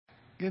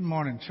Good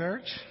morning,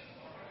 church.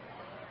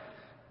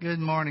 Good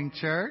morning,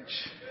 church.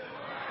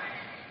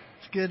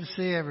 It's good to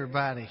see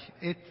everybody.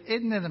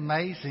 Isn't it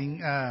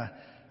amazing?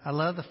 I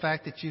love the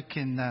fact that you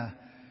can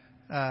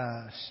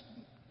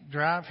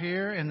drive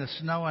here in the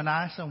snow and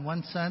ice on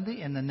one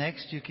Sunday, and the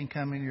next you can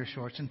come in your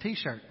shorts and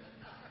T-shirt.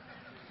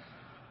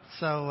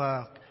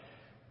 So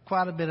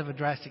quite a bit of a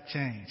drastic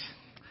change.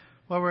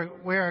 Well,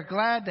 we're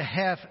glad to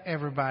have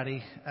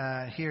everybody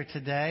here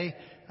today.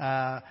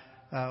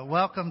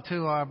 Welcome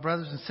to our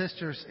brothers and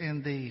sisters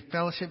in the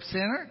Fellowship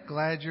Center.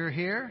 Glad you're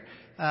here.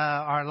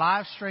 Our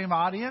live stream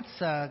audience,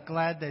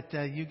 glad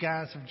that you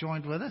guys have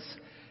joined with us.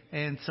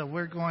 And so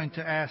we're going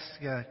to ask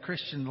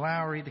Christian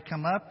Lowry to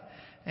come up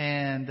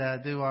and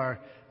do our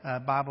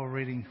Bible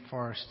reading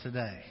for us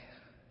today.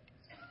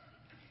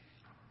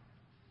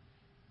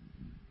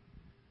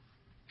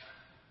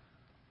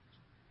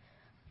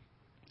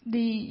 The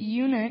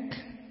eunuch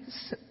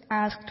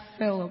asked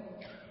Philip,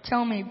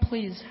 "Tell me,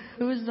 please,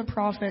 who is the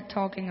prophet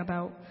talking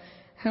about,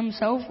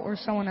 himself or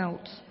someone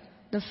else?"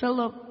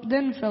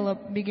 Then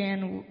Philip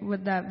began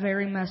with that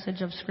very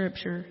message of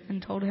Scripture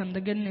and told him the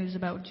good news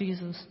about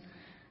Jesus.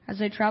 As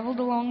they traveled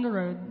along the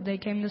road, they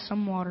came to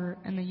some water,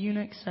 and the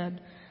eunuch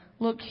said,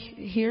 "Look,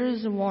 here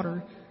is the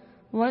water.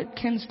 What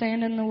can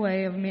stand in the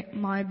way of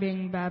my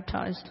being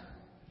baptized?"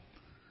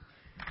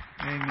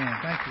 Amen.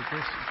 Thank you,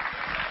 Christian.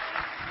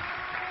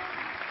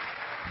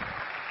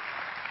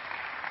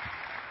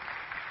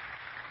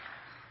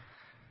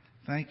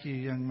 Thank you,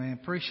 young man.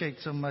 Appreciate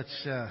so much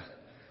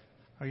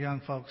our young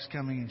folks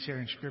coming and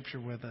sharing Scripture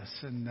with us.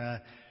 And,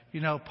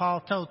 Paul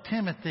told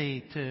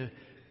Timothy to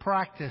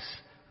practice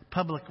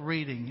public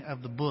reading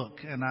of the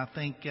book. And I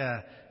think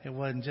it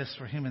wasn't just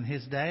for him in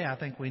his day. I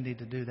think we need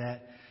to do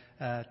that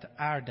to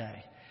our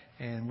day.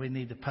 And we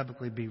need to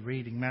publicly be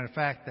reading. Matter of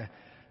fact,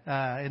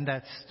 in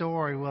that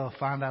story, we'll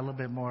find out a little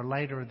bit more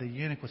later, the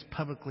eunuch was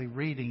publicly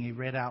reading. He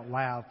read out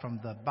loud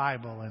from the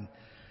Bible, and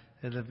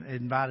it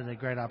invited a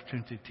great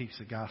opportunity to teach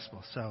the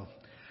gospel. So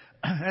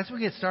as we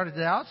get started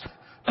today,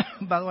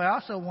 by the way, I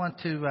also want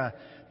to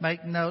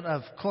make note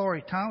of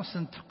Chloe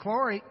Thompson.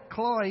 Chloe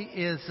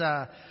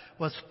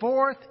was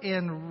fourth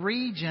in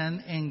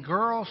region in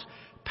girls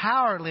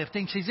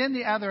powerlifting. She's in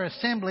the other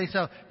assembly.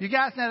 So you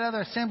guys in that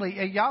other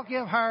assembly, y'all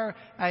give her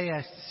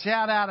a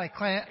shout out, a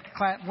clap.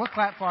 We'll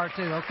clap for her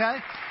too, okay?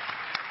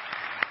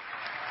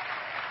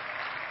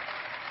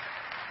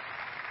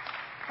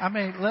 I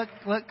mean,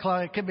 look,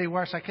 Chloe, it could be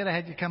worse. I could have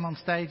had you come on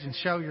stage and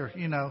show your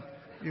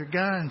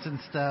guns and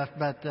stuff,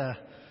 but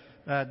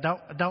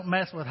don't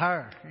mess with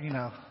her,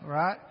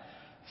 right?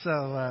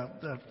 So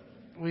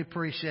we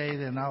appreciate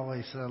it and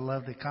always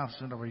love the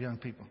accomplishment of our young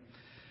people.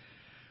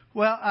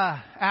 Well,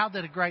 Al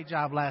did a great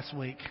job last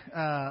week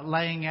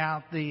laying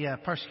out the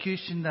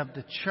persecution of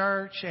the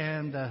church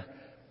and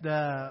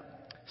the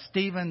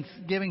Stephen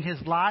giving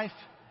his life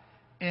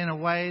in a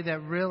way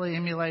that really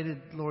emulated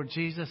Lord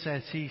Jesus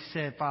as he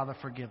said, "Father,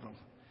 forgive them."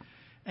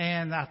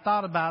 And I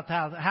thought about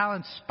how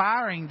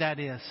inspiring that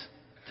is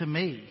to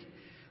me,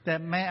 that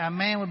a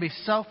man would be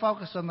so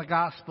focused on the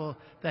gospel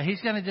that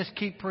he's going to just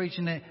keep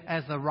preaching it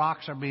as the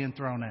rocks are being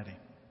thrown at him.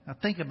 Now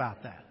think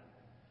about that.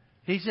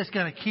 He's just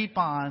going to keep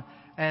on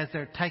as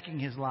they're taking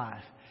his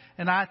life.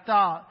 And I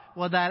thought,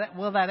 will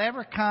that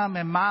ever come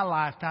in my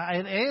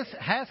lifetime? It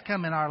has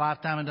come in our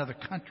lifetime in other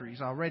countries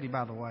already,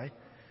 by the way.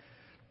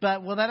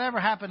 But will that ever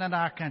happen in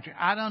our country?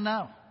 I don't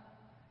know.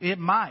 It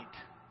might.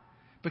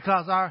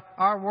 Because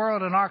our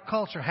world and our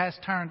culture has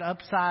turned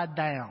upside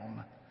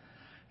down.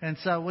 And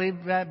so we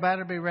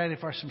better be ready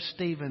for some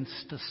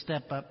Stephens to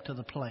step up to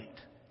the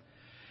plate.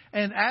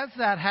 And as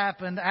that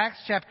happened,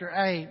 Acts chapter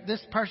 8,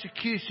 this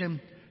persecution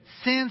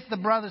sends the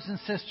brothers and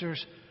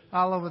sisters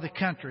all over the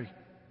country.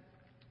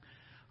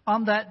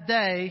 On that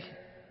day,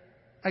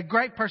 a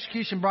great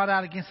persecution brought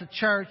out against the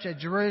church at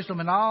Jerusalem,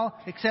 and all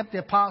except the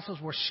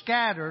apostles were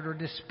scattered or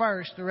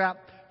dispersed throughout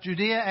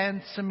Judea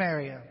and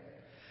Samaria.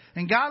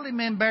 And godly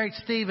men buried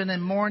Stephen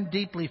and mourned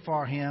deeply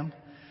for him.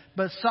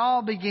 But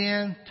Saul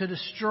began to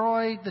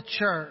destroy the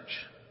church.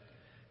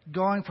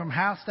 Going from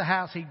house to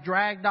house, he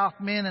dragged off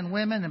men and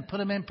women and put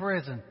them in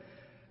prison.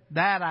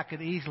 That I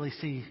could easily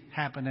see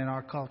happen in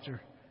our culture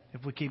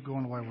if we keep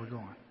going the way we're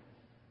going.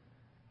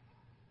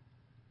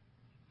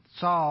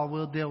 Saul,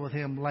 we'll deal with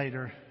him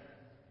later.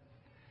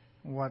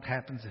 What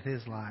happens in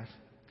his life.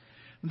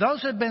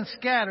 Those who had been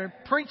scattered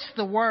preached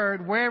the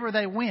word wherever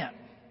they went.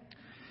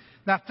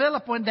 Now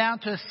Philip went down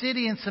to a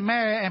city in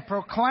Samaria and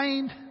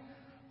proclaimed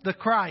the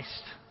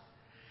Christ.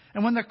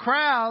 And when the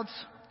crowds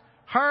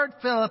heard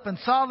Philip and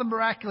saw the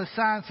miraculous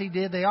signs he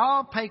did, they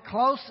all paid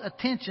close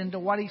attention to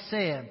what he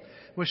said.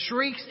 With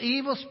shrieks,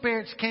 evil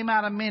spirits came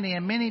out of many,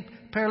 and many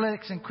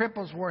paralytics and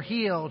cripples were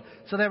healed.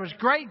 So there was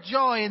great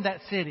joy in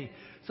that city.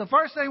 So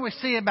first thing we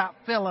see about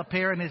Philip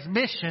here and his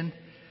mission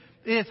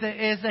is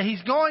that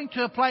he's going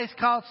to a place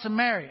called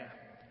Samaria.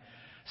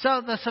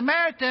 So the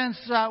Samaritans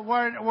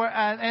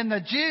and the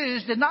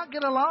Jews did not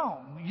get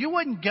along. You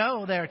wouldn't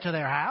go there to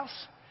their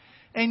house.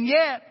 And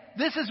yet,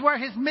 this is where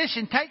his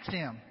mission takes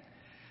him.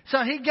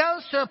 So he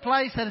goes to a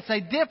place that is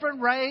a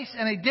different race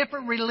and a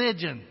different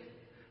religion.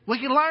 We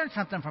can learn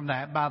something from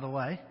that, by the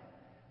way.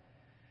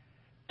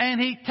 And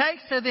he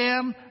takes to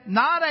them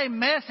not a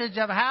message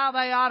of how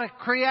they ought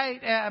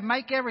to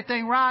make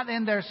everything right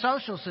in their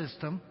social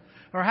system,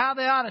 or how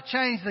they ought to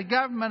change the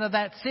government of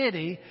that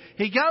city.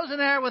 He goes in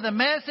there with a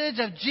message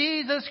of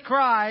Jesus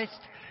Christ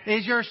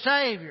is your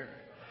Savior.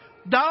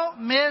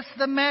 Don't miss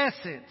the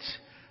message.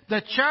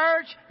 The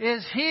church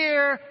is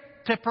here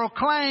to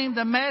proclaim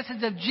the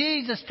message of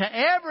Jesus to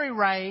every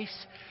race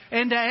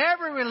and to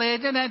every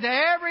religion and to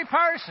every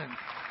person.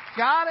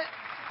 Got it?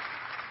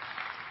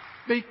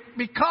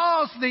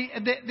 Because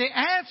the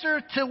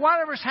answer to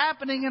whatever's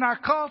happening in our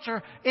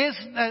culture is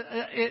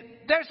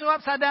they're so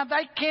upside down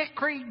they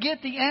can't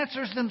get the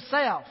answers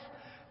themselves.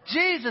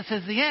 Jesus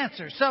is the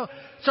answer. So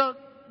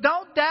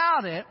don't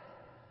doubt it.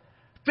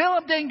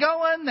 Philip didn't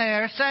go in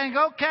there saying,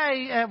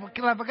 okay,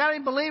 if I got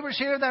any believers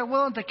here that are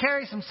willing to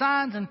carry some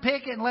signs and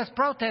picket and let's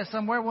protest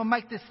somewhere, we'll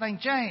make this thing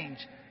change.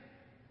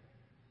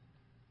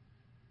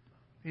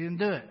 He didn't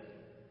do it.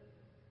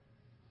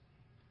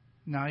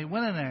 No, he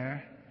went in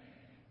there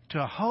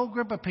to a whole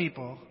group of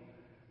people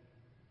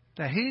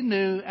that he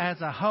knew as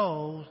a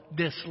whole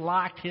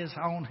disliked his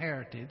own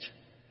heritage.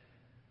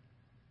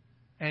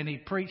 And he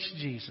preached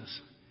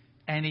Jesus.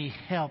 And he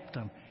helped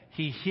them.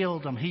 He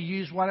healed them. He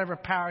used whatever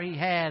power he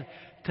had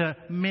to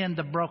mend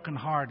the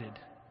brokenhearted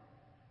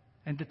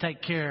and to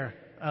take care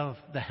of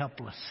the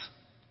helpless.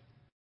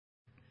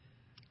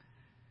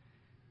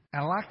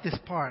 I like this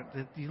part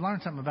that you learn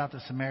something about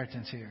the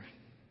Samaritans here.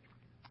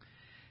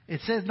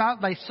 It says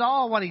not they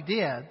saw what he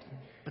did,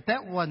 but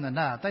that wasn't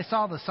enough. They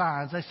saw the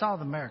signs, they saw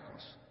the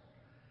miracles.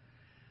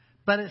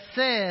 But it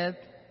said,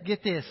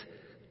 get this,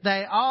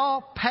 they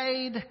all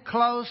paid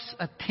close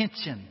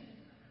attention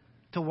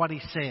to what he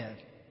said.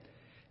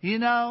 You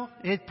know,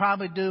 it'd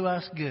probably do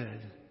us good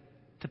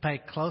to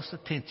pay close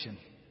attention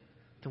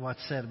to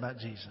what's said about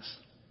Jesus.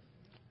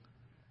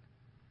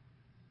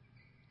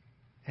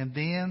 And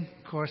then,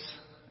 of course,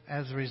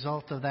 as a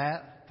result of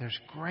that, there's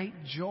great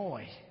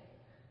joy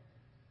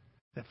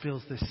that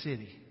fills this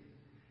city.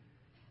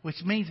 Which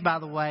means, by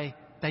the way,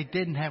 they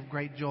didn't have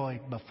great joy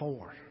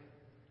before.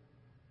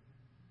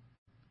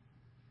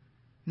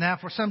 Now,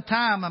 for some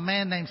time, a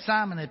man named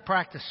Simon had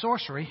practiced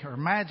sorcery or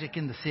magic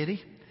in the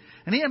city.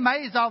 And he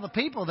amazed all the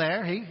people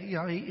there.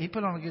 He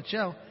put on a good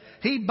show.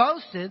 He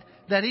boasted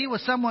that he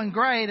was someone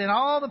great, and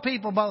all the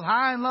people, both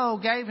high and low,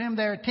 gave him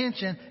their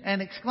attention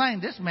and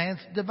exclaimed, this man's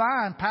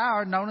divine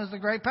power, known as the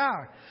great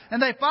power.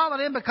 And they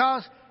followed him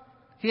because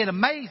he had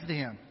amazed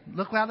them.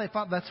 Look how they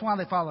followed. That's why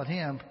they followed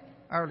him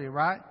earlier,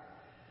 right?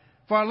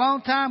 For a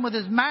long time with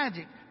his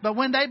magic. But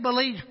when they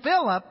believed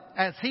Philip,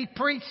 as he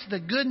preached the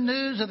good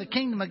news of the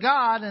kingdom of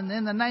God and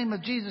in the name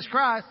of Jesus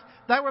Christ,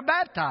 they were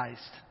baptized.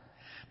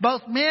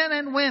 Both men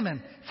and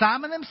women.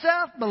 Simon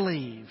himself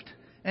believed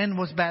and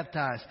was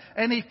baptized.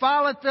 And he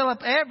followed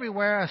Philip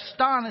everywhere,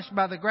 astonished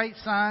by the great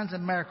signs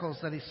and miracles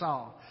that he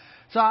saw.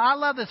 So I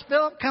love this.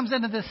 Philip comes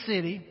into this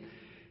city.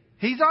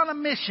 He's on a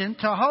mission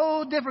to a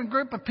whole different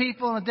group of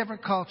people in a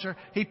different culture.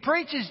 He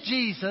preaches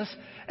Jesus.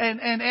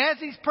 And as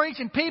he's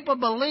preaching, people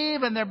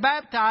believe and they're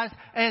baptized.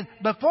 And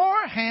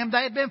before him,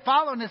 they had been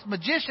following this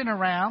magician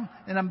around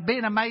and I'm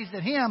being amazed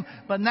at him.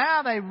 But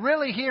now they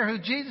really hear who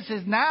Jesus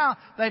is. Now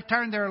they've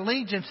turned their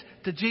allegiance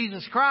to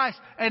Jesus Christ.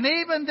 And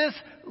even this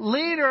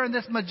leader and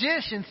this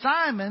magician,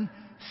 Simon,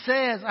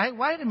 says, hey,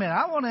 wait a minute,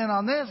 I want in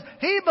on this.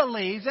 He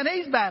believes and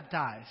he's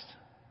baptized.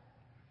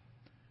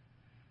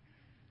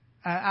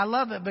 I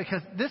love it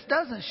because this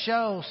doesn't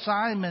show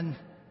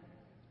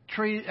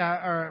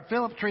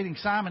Philip treating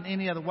Simon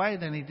any other way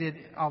than he did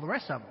all the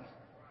rest of them.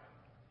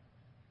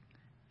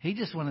 He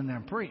just went in there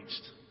and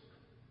preached.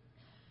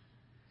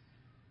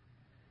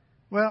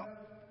 Well,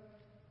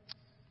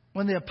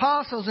 when the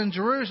apostles in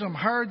Jerusalem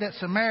heard that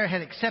Samaria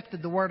had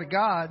accepted the word of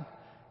God,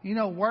 you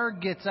know, word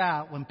gets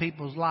out when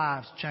people's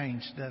lives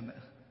change, doesn't it?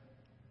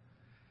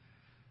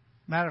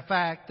 Matter of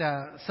fact,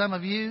 some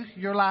of you,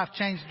 your life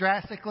changed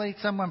drastically.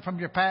 Someone from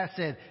your past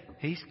said,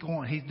 he's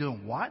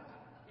doing what?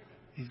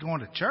 He's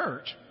going to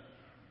church.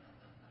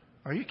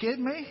 Are you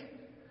kidding me?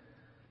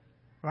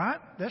 Right?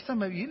 There's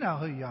some of you know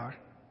who you are.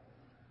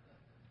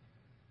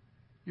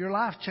 Your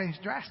life changed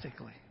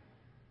drastically.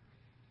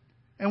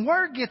 And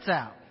word gets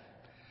out.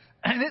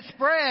 And it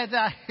spreads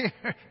out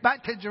here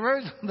back to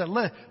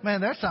Jerusalem.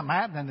 Man, there's something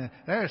happening.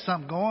 There's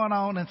something going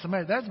on in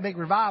Samaria. There's a big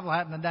revival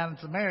happening down in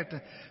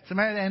Samaria.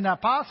 And the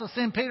apostles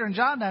send Peter and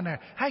John down there.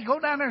 Hey, go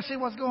down there and see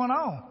what's going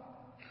on.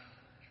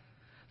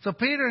 So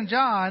Peter and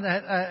John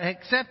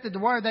accepted the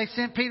word. They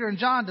sent Peter and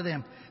John to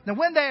them. Now,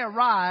 when they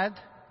arrived,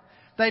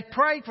 they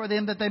prayed for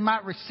them that they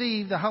might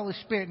receive the Holy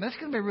Spirit. And this is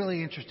going to be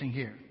really interesting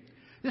here.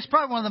 This is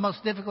probably one of the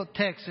most difficult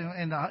texts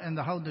in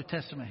the whole New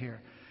Testament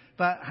here.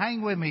 But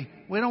hang with me.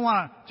 We don't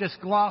want to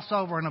just gloss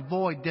over and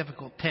avoid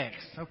difficult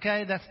texts.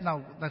 Okay? That's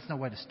no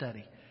way to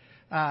study.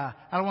 I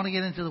don't want to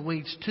get into the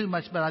weeds too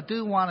much, but I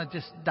do want to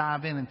just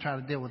dive in and try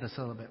to deal with this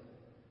a little bit.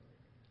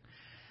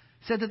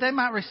 It said that they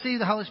might receive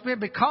the Holy Spirit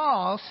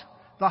because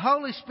the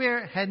Holy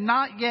Spirit had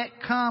not yet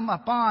come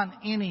upon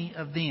any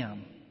of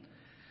them.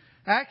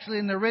 Actually,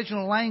 in the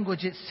original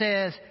language, it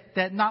says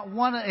that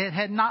it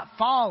had not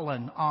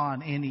fallen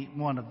on any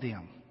one of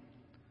them.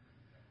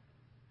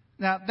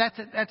 Now, that's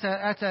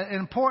an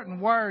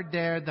important word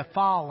there, the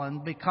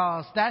fallen,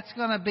 because that's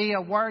going to be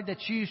a word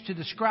that's used to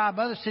describe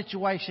other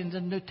situations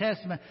in the New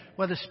Testament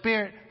where the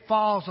Spirit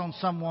falls on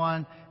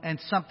someone and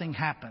something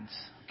happens.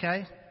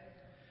 Okay?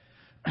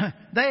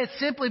 They had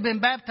simply been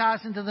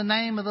baptized into the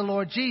name of the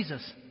Lord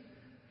Jesus.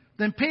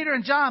 Then Peter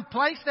and John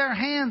placed their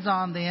hands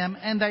on them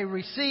and they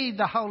received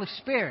the Holy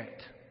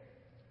Spirit.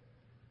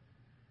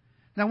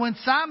 Now, when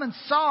Simon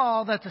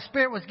saw that the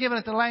Spirit was given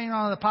at the laying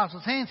on of the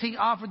apostles' hands, he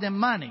offered them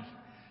money.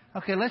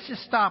 Okay, let's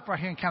just stop right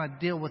here and kind of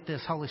deal with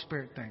this Holy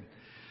Spirit thing.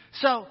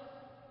 So,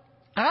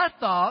 I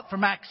thought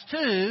from Acts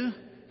 2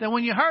 that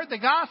when you heard the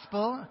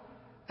gospel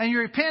and you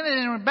repented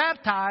and were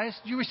baptized,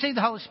 you received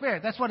the Holy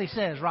Spirit. That's what he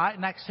says, right,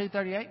 in Acts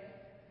 2:38?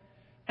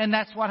 And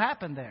that's what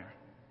happened there.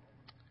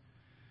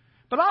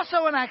 But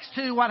also in Acts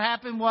 2, what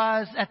happened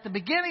was at the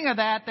beginning of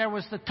that, there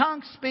was the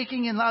tongue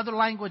speaking in other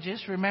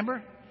languages,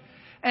 remember?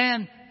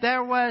 And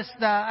there was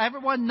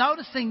everyone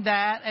noticing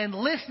that and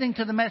listening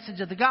to the message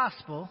of the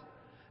gospel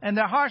and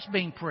their hearts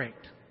being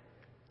pricked.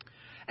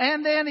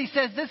 And then he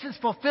says this is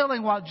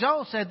fulfilling what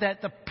Joel said,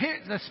 that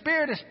the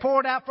Spirit is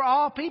poured out for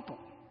all people.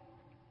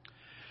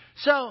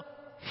 So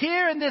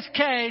here in this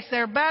case,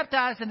 they're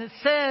baptized and it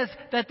says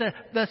that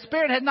the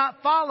Spirit had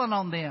not fallen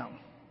on them.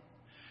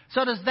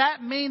 So does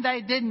that mean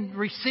they didn't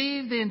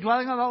receive the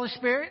indwelling of the Holy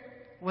Spirit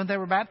when they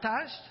were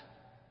baptized?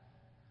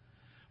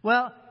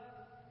 Well,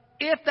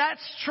 if that's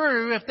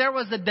true, if there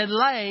was a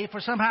delay for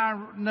somehow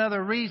or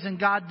another reason,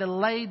 God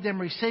delayed them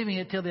receiving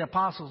it till the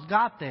apostles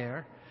got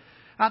there,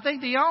 I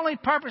think the only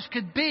purpose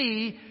could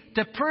be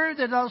to prove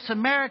to those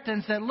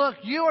Samaritans that, look,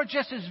 you are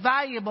just as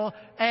valuable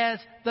as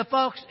the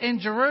folks in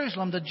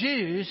Jerusalem, the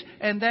Jews,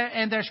 and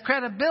there's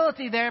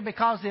credibility there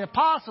because the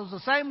apostles,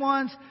 the same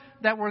ones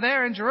that were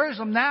there in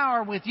Jerusalem, now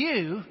are with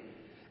you,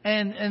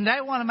 and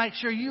they want to make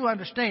sure you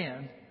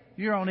understand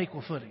you're on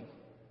equal footing.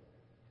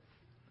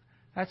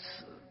 That's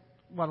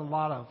what a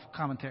lot of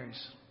commentaries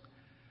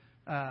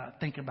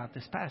think about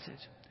this passage.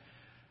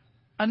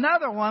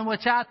 Another one,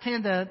 which I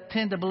tend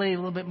to believe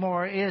a little bit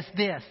more, is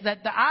this: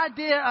 that the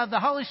idea of the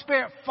Holy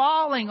Spirit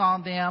falling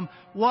on them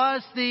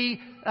was the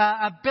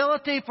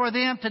ability for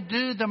them to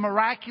do the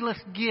miraculous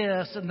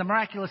gifts and the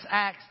miraculous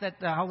acts that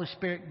the Holy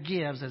Spirit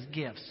gives as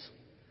gifts.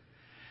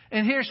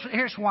 And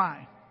here's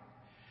why.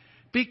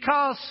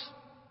 Because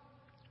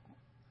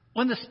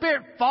when the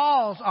Spirit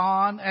falls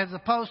on, as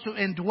opposed to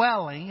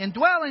indwelling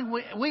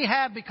we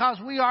have because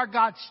we are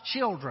God's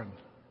children,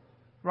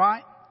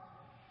 right?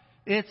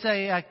 It's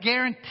a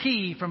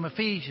guarantee from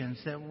Ephesians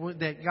that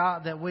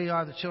we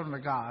are the children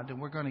of God and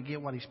we're going to get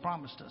what He's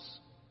promised us.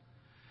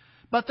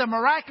 But the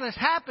miraculous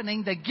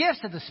happening, the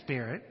gifts of the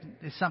Spirit,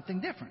 is something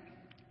different.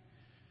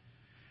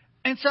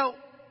 And so,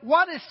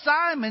 what is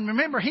Simon?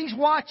 Remember, he's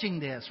watching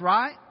this,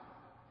 right?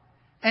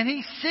 And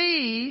he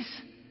sees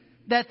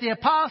that the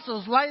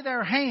apostles lay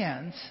their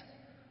hands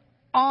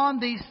on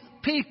these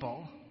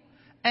people.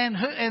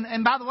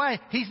 And by the way,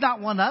 he's not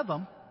one of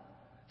them.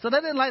 So they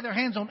didn't lay their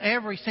hands on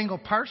every single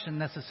person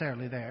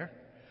necessarily there.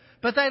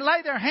 But they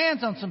laid their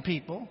hands on some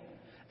people.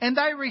 And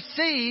they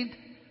received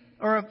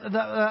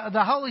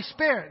the Holy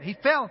Spirit. He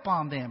fell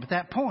upon them at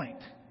that point.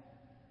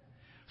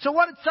 So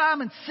what did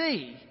Simon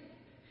see?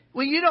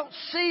 Well, you don't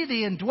see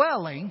the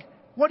indwelling.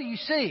 What do you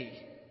see?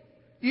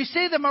 You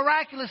see the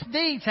miraculous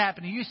deeds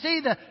happening. You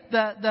see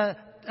the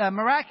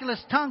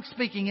miraculous tongue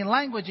speaking in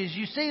languages.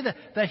 You see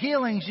the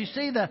healings. You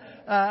see the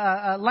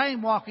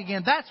lame walk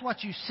again. That's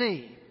what you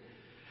see.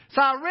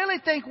 So I really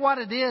think what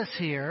it is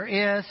here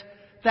is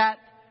that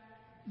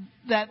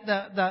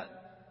the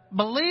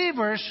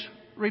believers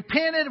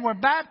repented, were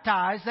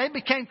baptized, they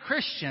became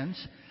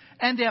Christians,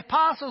 and the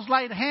apostles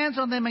laid hands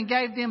on them and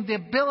gave them the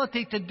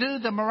ability to do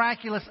the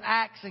miraculous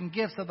acts and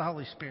gifts of the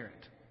Holy Spirit.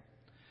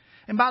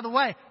 And by the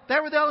way, they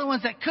were the only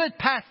ones that could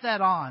pass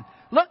that on.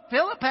 Look,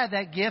 Philip had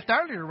that gift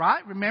earlier,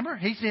 right? Remember,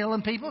 he's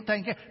healing people,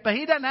 taking care, but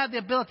he doesn't have the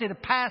ability to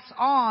pass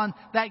on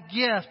that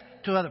gift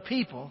to other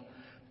people.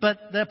 But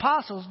the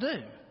apostles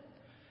do.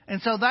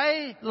 And so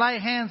they lay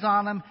hands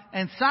on them,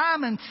 and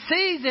Simon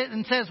sees it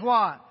and says,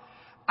 what?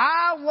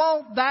 I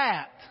want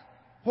that.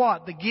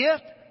 What? The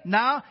gift?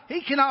 No,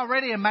 he can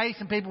already amaze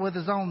some people with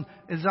his own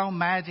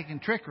magic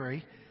and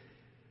trickery.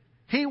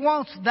 He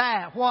wants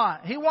that.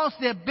 What? He wants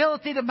the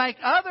ability to make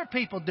other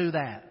people do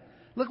that.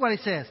 Look what he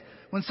says.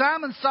 When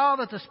Simon saw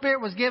that the Spirit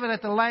was given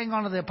at the laying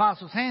on of the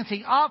apostles' hands,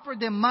 he offered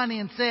them money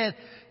and said,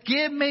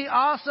 give me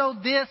also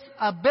this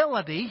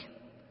ability,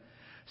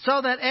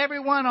 so that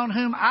everyone on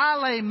whom I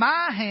lay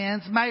my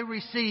hands may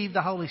receive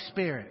the Holy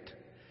Spirit.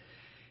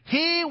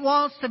 He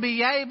wants to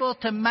be able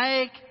to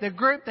make the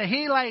group that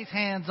he lays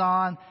hands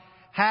on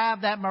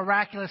have that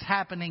miraculous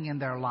happening in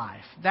their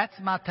life. That's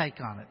my take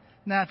on it.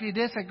 Now, if you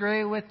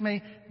disagree with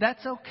me,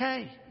 that's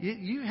okay.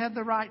 You have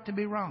the right to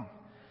be wrong.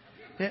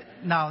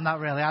 No, not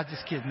really. I was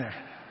just kidding there.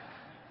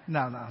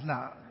 No.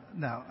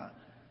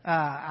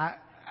 I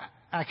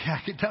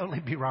could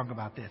totally be wrong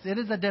about this. It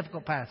is a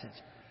difficult passage.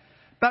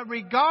 But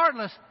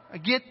regardless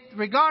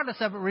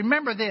of it,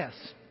 remember this.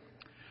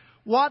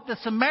 What the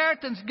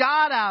Samaritans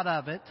got out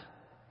of it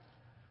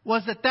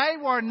was that they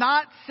were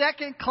not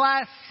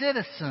second-class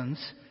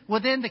citizens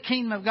within the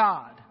kingdom of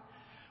God.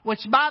 Which,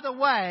 by the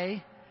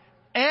way,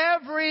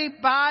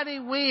 everybody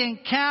we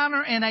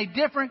encounter in a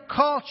different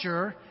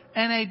culture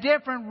and a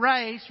different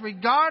race,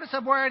 regardless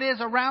of where it is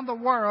around the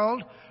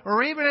world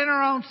or even in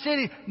our own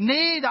city,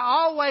 need to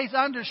always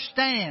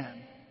understand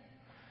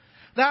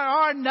there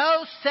are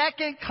no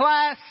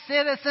second-class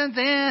citizens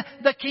in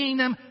the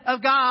kingdom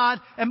of God.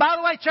 And by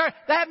the way, church,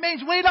 that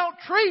means we don't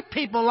treat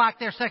people like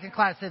they're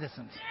second-class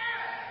citizens.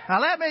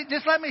 Now let me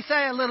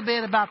say a little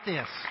bit about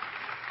this.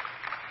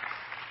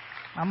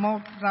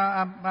 I'm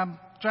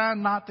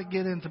trying not to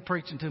get into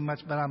preaching too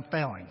much, but I'm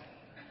failing.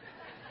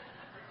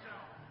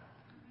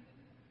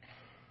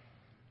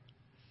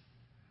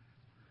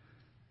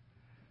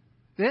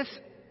 This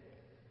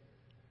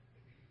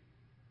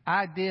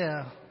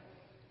idea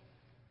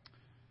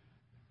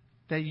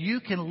that you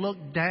can look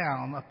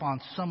down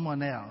upon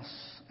someone else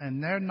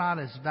and they're not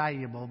as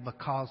valuable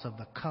because of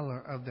the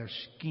color of their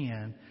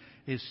skin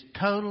is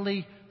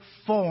totally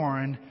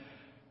foreign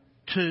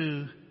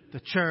to the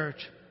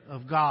church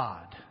of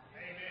God.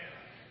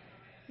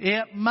 Amen.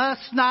 It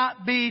must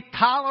not be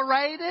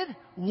tolerated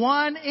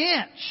 1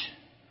 inch.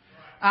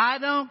 I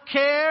don't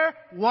care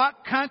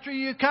what country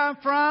you come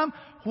from,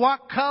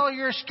 what color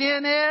your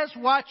skin is,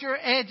 what your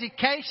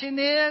education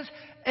is.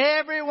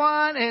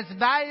 Everyone is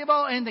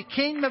valuable in the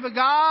kingdom of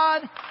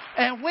God,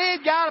 and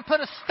we've got to put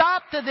a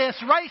stop to this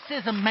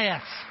racism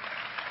mess.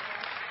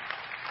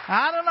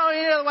 I don't know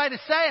any other way to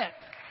say it.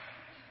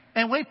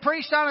 And we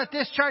preached on it at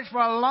this church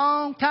for a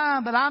long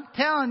time, but I'm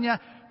telling you,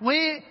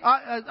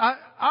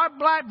 our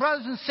black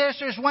brothers and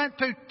sisters went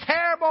through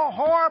terrible,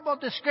 horrible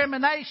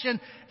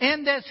discrimination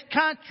in this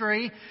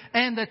country,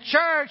 and the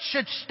church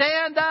should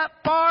stand up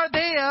for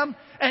them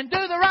and do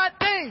the right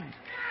thing.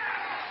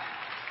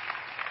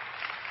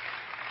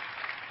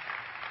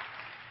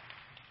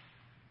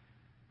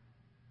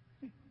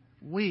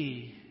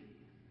 We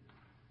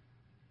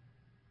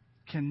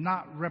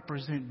cannot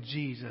represent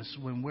Jesus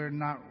when we're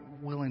not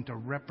willing to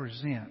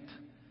represent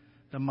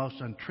the most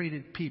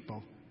untreated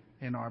people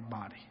in our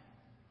body.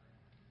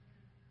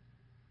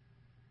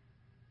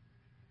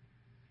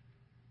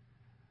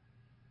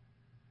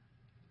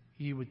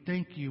 You would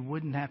think you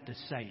wouldn't have to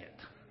say it,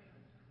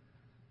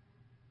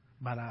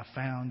 but I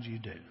found you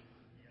do.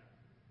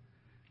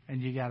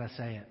 And you got to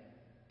say it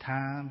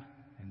time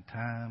and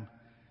time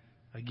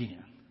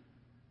again.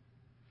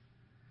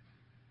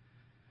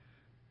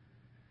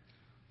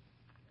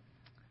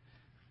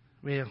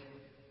 Well,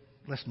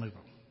 let's move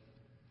on.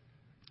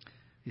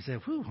 You say,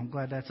 whew, I'm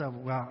glad that's over.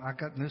 Well, I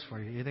got news for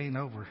you. It ain't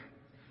over.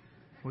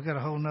 We got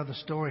a whole other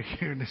story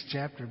here in this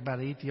chapter about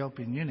an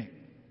Ethiopian eunuch.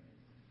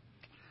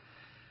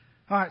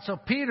 All right, so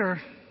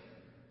Peter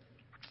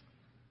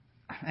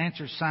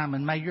answers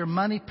Simon, may your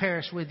money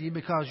perish with you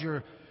because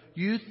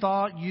you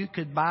thought you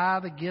could buy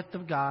the gift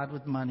of God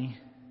with money.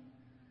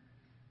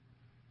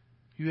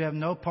 You have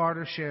no part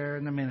or share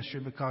in the ministry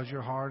because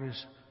your heart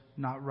is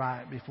not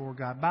right before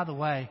God. By the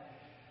way,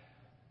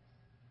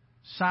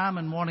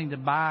 Simon wanting to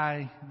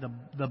buy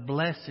the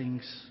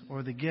blessings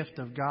or the gift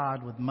of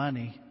God with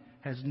money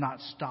has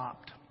not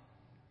stopped.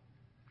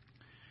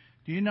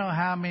 Do you know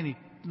how many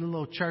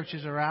little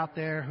churches are out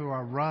there who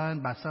are run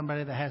by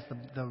somebody that has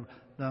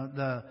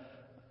the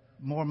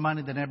more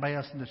money than everybody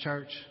else in the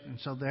church, and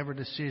so every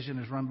decision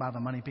is run by the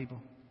money people?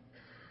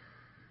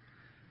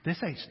 This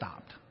ain't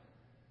stopped.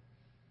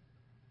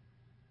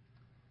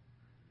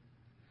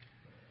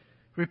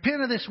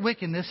 Repent of this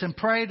wickedness and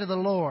pray to the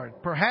Lord.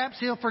 Perhaps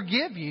He'll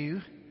forgive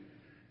you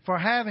for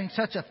having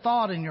such a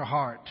thought in your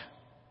heart.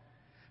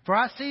 For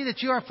I see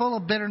that you are full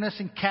of bitterness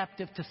and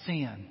captive to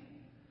sin.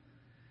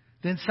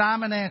 Then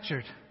Simon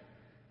answered,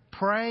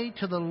 pray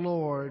to the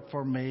Lord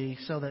for me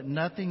so that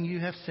nothing you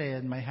have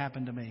said may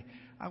happen to me.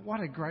 What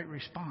a great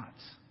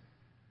response.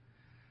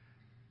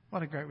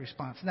 What a great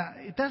response. Now,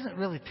 it doesn't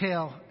really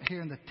tell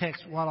here in the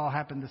text what all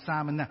happened to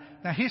Simon.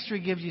 Now history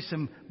gives you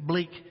some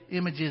bleak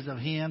images of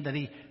him, that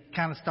he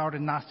kind of started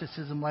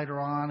Gnosticism later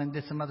on and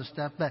did some other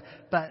stuff.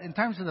 But in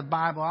terms of the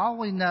Bible, all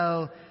we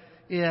know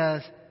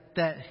is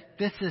that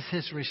this is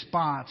his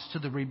response to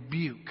the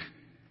rebuke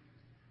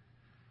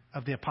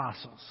of the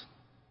apostles.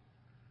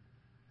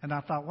 And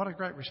I thought, what a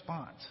great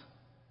response.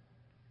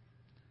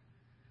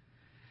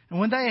 And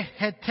when they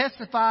had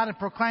testified and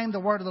proclaimed the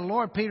word of the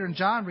Lord, Peter and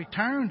John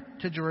returned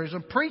to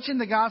Jerusalem, preaching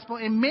the gospel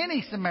in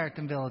many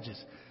Samaritan villages.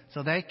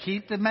 So they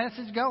keep the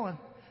message going.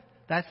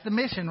 That's the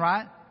mission,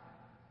 right?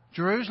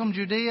 Jerusalem,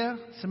 Judea,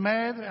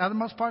 Samaria, the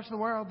othermost parts of the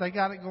world, they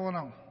got it going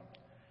on.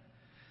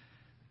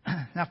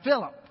 Now,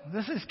 Philip,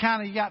 this is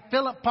kind of, you got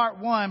Philip part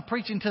 1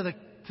 preaching to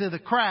the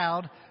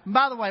crowd. And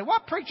by the way,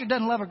 what preacher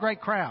doesn't love a great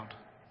crowd?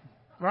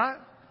 Right?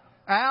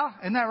 Al,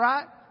 isn't that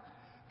right?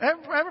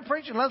 Every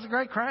preacher loves a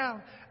great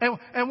crowd.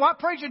 And what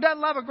preacher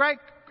doesn't love a great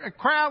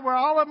crowd where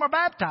all of them are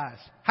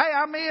baptized? Hey,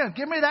 I'm in.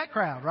 Give me that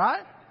crowd,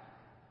 right?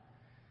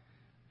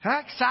 How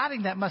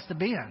exciting that must have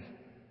been.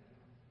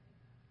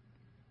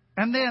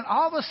 And then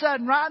all of a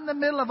sudden, right in the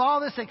middle of all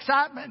this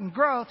excitement and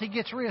growth, he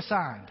gets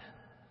reassigned.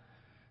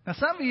 Now,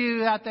 some of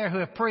you out there who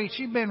have preached,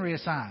 you've been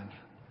reassigned.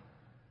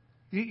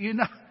 You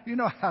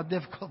know how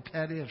difficult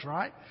that is,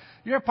 right?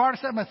 You're a part of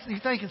something that you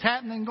think is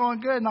happening and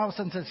going good, and all of a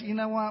sudden says, you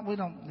know what, we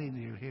don't need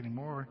you here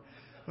anymore.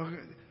 We're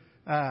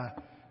going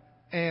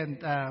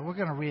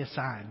to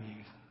reassign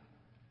you.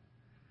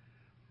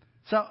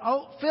 So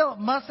Philip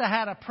must have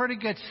had a pretty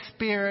good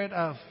spirit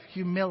of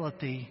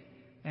humility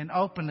and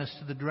openness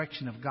to the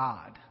direction of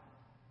God.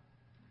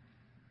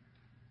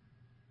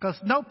 Because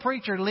no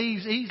preacher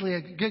leaves easily a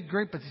good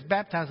group that's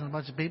baptizing a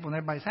bunch of people and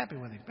everybody's happy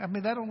with him. I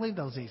mean, they don't leave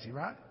those easy,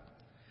 right?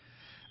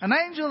 An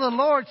angel of the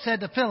Lord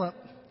said to Philip,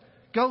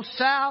 go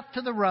south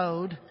to the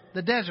road,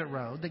 the desert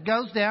road, that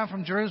goes down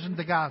from Jerusalem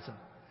to Gaza.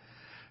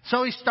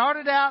 So he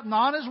started out, and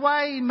on his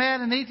way he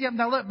met an Ethiopian.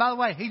 Now look, by the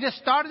way, he just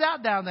started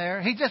out down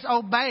there. He just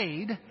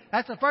obeyed.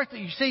 That's the first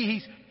thing you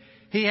see.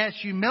 He has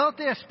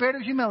humility, a spirit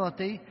of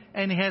humility,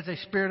 and he has a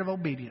spirit of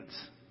obedience.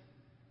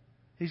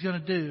 He's going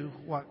to do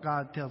what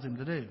God tells him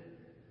to do.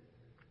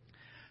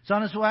 So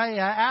on his way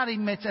out, he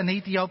meets an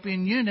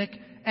Ethiopian eunuch,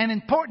 an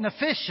important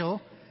official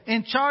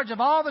in charge of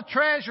all the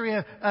treasury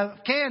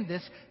of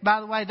Candace. By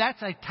the way, that's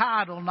a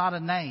title, not a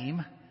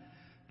name.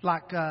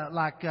 Like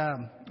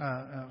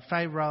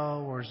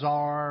Pharaoh or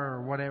Czar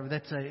or whatever.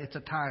 It's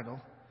a title.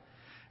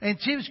 And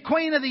she was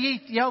queen of the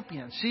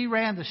Ethiopians. She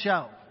ran the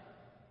show.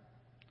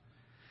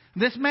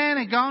 This man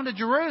had gone to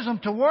Jerusalem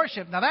to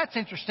worship. Now that's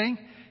interesting.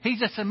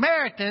 He's a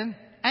Samaritan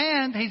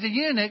and he's a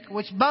eunuch,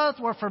 which both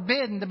were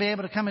forbidden to be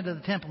able to come into the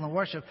temple and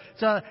worship.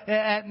 So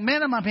at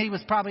minimum, he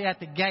was probably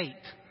at the gate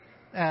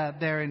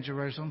there in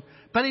Jerusalem.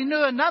 But he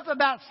knew enough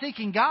about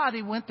seeking God,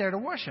 he went there to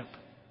worship.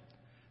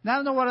 Now I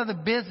don't know what other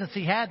business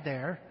he had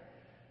there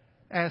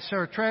as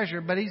Sir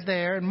Treasurer, but he's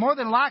there. And more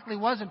than likely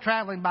wasn't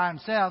traveling by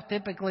himself.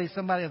 Typically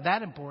somebody of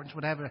that importance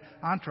would have an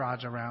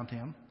entourage around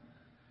him.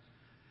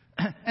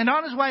 And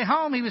on his way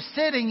home, he was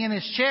sitting in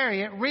his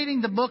chariot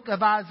reading the book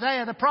of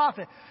Isaiah the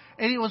prophet.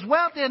 And he was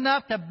wealthy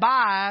enough to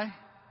buy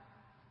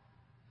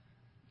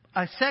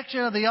a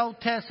section of the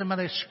Old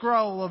Testament, a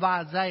scroll of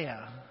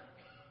Isaiah,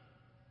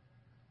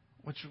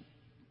 which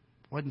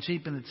wasn't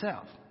cheap in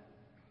itself.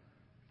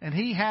 And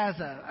he has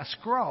a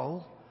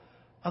scroll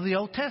of the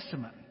Old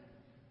Testament.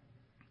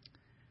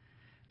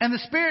 And the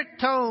Spirit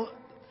told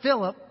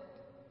Philip,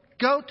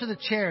 go to the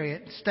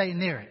chariot and stay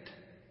near it.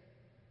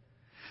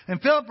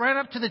 And Philip ran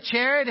up to the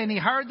chariot and he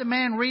heard the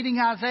man reading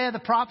Isaiah the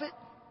prophet.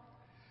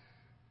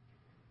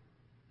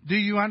 Do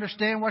you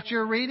understand what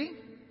you're reading?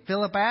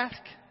 Philip asked.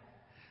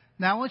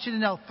 Now I want you to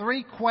know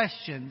 3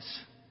 questions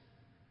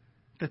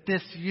that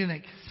this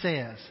eunuch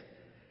says.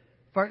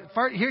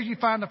 First, here you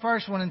find the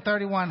first one in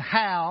 31,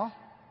 how.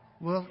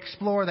 We'll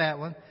explore that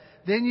one.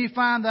 Then you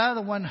find the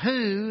other one,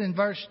 who, in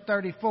verse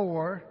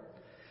 34.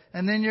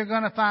 And then you're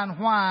going to find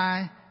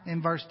why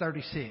in verse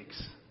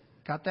 36.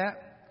 Got that?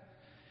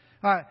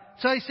 All right.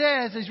 So he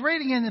says, he's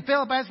reading and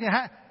Philip asking,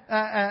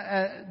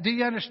 do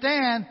you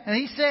understand? And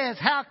he says,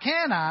 how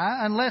can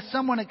I unless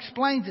someone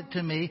explains it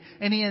to me?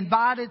 And he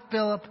invited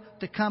Philip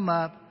to come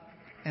up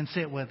and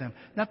sit with him.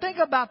 Now think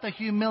about the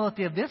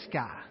humility of this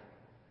guy.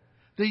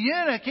 The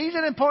eunuch, he's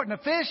an important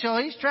official.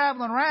 He's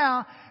traveling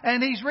around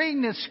and he's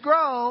reading this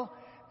scroll.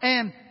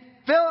 And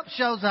Philip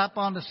shows up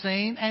on the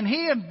scene and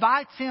he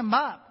invites him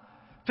up.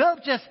 Philip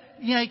just,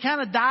 he kind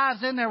of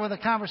dives in there with a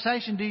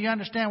conversation. Do you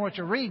understand what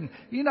you're reading?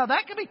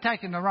 That could be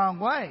taken the wrong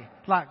way.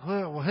 Like,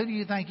 well, who do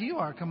you think you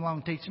are? Come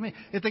along and teach me.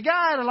 If the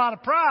guy had a lot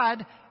of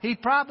pride, he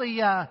probably,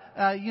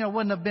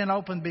 wouldn't have been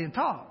open being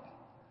taught.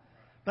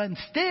 But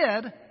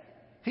instead,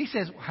 he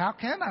says, how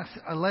can I,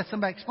 unless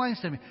somebody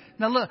explains to me.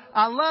 Now look,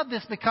 I love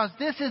this because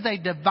this is a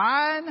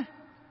divine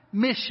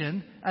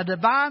mission, a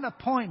divine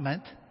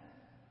appointment,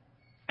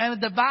 and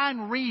a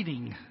divine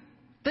reading.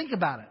 Think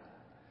about it.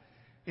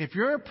 If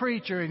you're a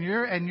preacher and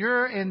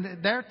you're in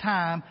their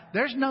time,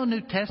 there's no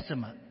New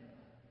Testament.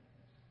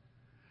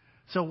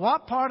 So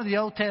what part of the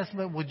Old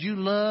Testament would you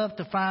love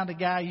to find a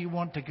guy you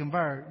want to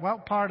convert?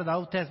 What part of the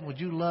Old Testament would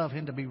you love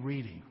him to be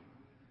reading?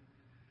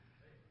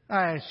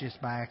 It's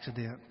just by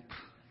accident.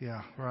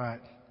 Yeah, right.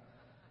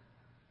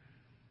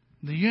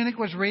 The eunuch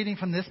was reading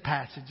from this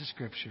passage of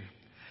Scripture.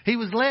 He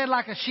was led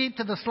like a sheep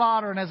to the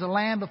slaughter, and as a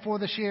lamb before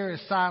the shearer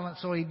is silent,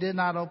 so he did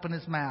not open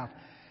his mouth.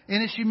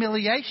 In his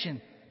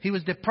humiliation, he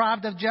was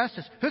deprived of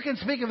justice. Who can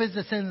speak of his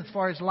descendants,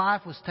 for his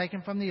life was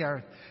taken from the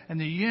earth? And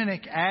the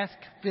eunuch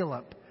asked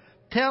Philip,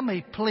 tell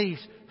me, please,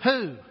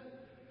 who?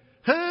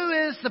 Who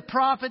is the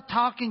prophet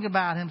talking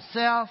about,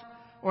 himself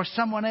or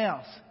someone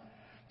else?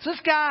 So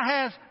this guy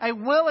has a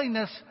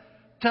willingness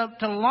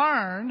to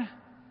learn,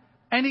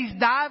 and he's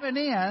diving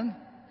in,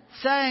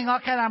 saying,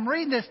 okay, I'm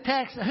reading this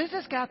text. Who's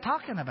this guy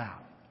talking about?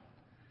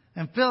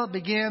 And Philip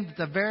began with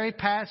the very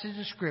passage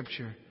of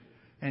Scripture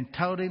and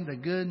told him the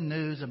good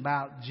news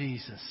about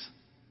Jesus.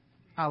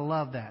 I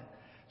love that.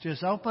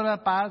 Just open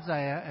up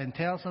Isaiah and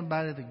tell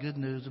somebody the good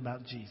news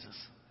about Jesus.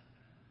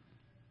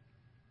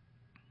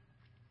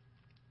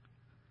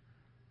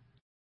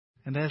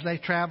 And as they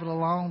traveled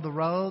along the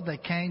road, they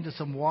came to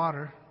some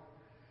water.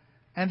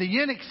 And the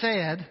eunuch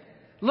said,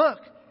 look,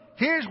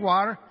 here's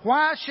water.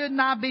 Why shouldn't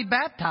I be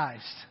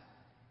baptized?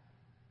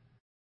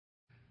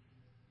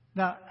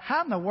 Now,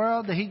 how in the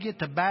world did he get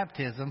to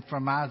baptism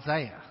from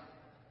Isaiah?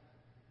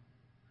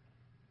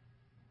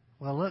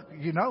 Well, look,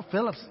 you know,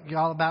 Philip's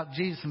all about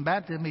Jesus and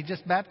baptism. He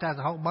just baptized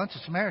a whole bunch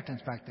of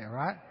Samaritans back there,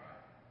 right?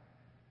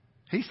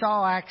 He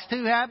saw Acts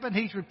 2 happen.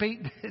 He's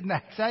repeating it in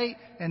Acts 8.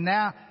 And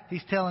now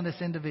he's telling this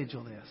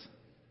individual this.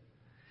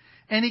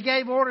 And he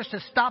gave orders to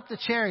stop the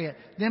chariot.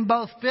 Then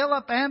both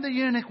Philip and the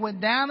eunuch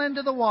went down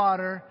into the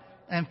water,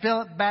 and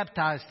Philip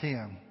baptized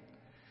him.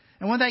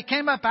 And when they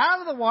came up out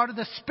of the water,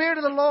 the Spirit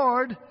of the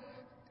Lord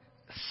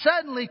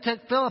suddenly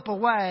took Philip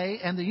away,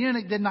 and the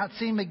eunuch did not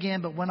see him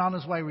again, but went on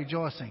his way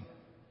rejoicing.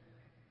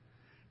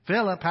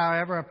 Philip,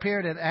 however,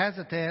 appeared at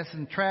Azotus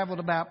and traveled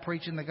about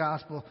preaching the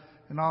gospel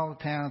in all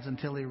the towns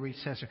until he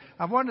reached Caesarea.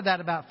 I've wondered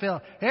that about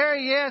Philip. Here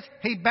he is.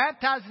 He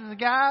baptizes the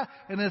guy,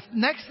 and the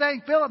next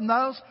thing Philip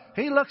knows,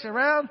 he looks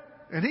around,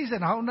 and he's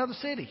in a whole other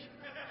city.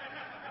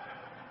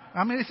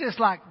 I mean, it's just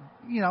like,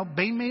 you know,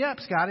 beam me up,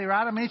 Scotty,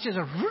 right? I mean, it's just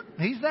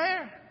he's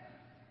there.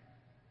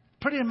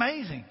 Pretty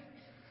amazing.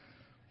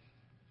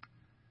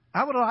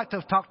 I would have liked to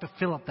have talked to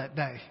Philip that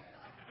day.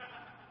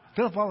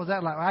 Philip, what was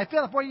that like? Hey,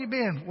 Philip, where you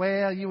been?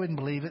 Well, you wouldn't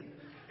believe it.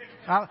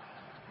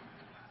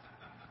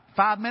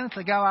 5 minutes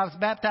ago, I was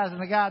baptizing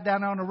a guy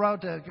down there on the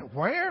road to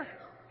where?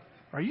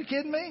 Are you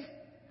kidding me?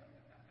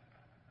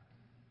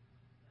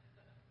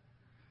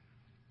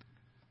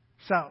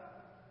 So,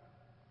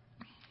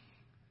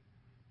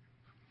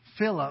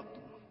 Philip,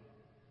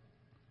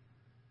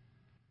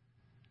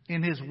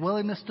 in his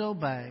willingness to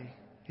obey,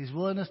 his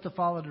willingness to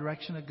follow the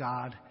direction of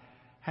God,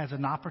 has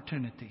an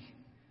opportunity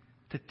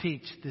to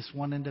teach this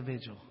one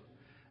individual.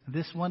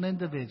 This one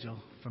individual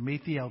from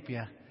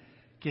Ethiopia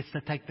gets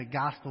to take the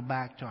gospel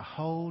back to a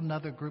whole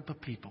nother group of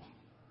people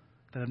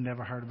that have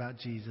never heard about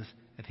Jesus,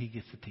 and he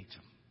gets to teach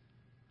them.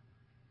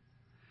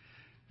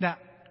 Now,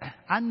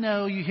 I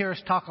know you hear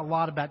us talk a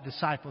lot about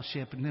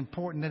discipleship and how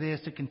important it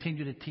is to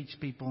continue to teach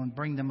people and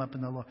bring them up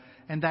in the Lord.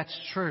 And that's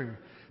true.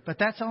 But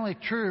that's only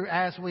true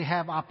as we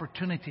have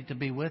opportunity to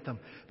be with them.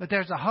 But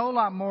there's a whole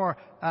lot more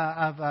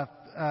of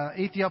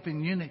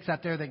Ethiopian eunuchs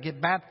out there that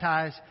get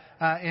baptized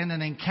in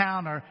an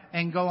encounter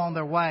and go on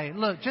their way.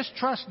 Look, just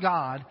trust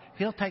God.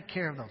 He'll take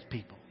care of those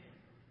people.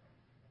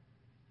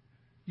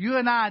 You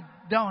and I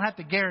don't have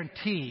to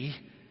guarantee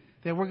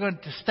that we're going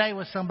to stay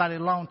with somebody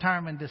long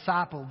term and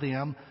disciple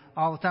them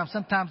all the time.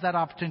 Sometimes that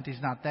opportunity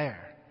is not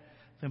there.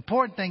 The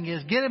important thing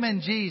is get them in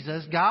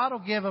Jesus. God will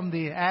give them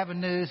the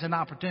avenues and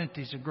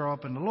opportunities to grow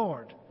up in the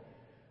Lord.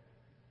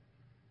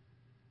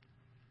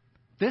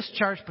 This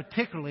church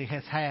particularly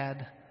has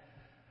had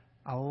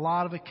a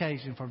lot of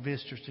occasion for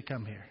visitors to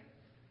come here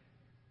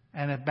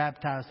and have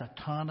baptized a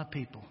ton of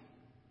people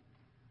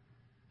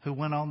who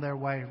went on their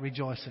way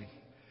rejoicing.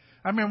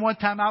 I remember one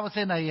time I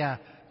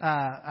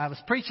was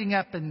preaching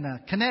up in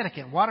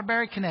Connecticut,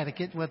 Waterbury,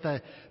 Connecticut, with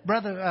a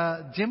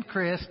brother, Jim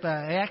Crisp. He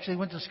actually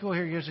went to school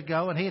here years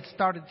ago, and he had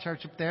started a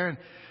church up there. And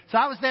so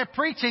I was there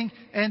preaching,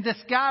 and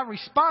this guy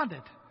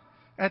responded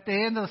at the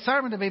end of the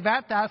sermon to be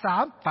baptized. So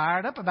I'm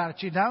fired up about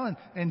it, you know,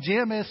 and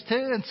Jim is too.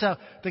 And so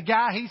the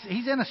guy,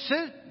 he's in a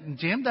suit, and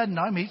Jim doesn't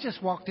know him. He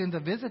just walked in to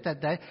visit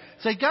that day.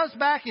 So he goes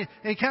back,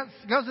 and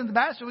goes in the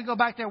bathroom. We go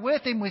back there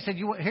with him. We said,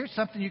 here's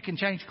something you can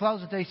change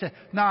clothes into. He said,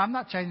 no, I'm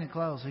not changing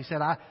clothes. He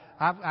said,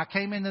 I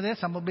came into this.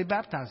 I'm going to be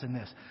baptized in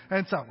this.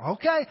 And so,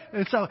 okay.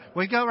 And so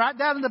we go right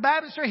down to the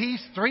baptistry.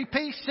 He's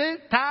 3-piece suit,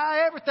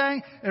 tie,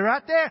 everything. And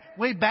right there,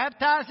 we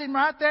baptize him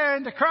right there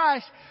into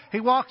Christ. He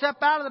walks up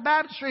out of the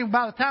baptistry. And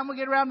by the time we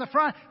get around the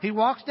front, he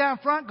walks down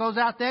front, goes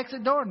out the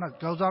exit door, and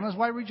goes on his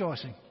way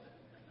rejoicing.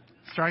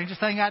 Strangest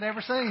thing I'd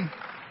ever seen.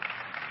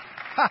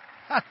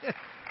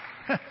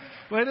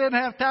 We didn't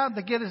have time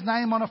to get his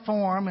name on a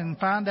form and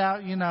find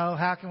out,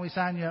 how can we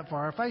sign you up for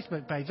our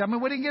Facebook page. I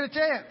mean, we didn't get a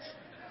chance.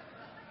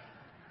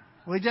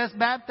 We just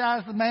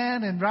baptized the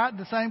man, and right in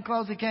the same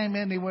clothes he came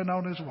in, he went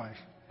on his way.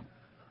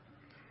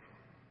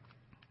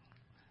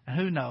 And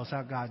who knows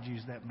how God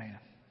used that man?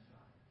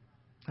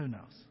 Who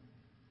knows?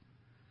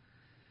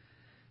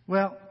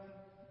 Well,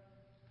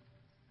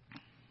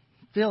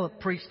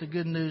 Philip preached the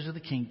good news of the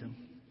kingdom.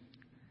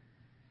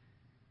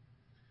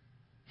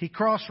 He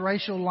crossed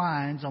racial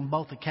lines on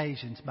both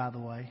occasions, by the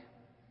way.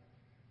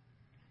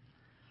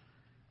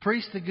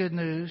 Preached the good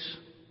news.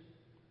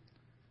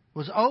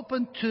 Was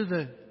open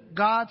to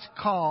God's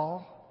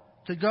call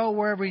to go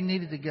wherever he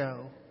needed to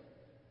go.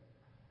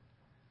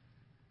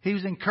 He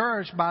was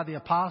encouraged by the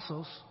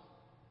apostles.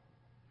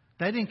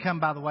 They didn't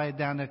come, by the way,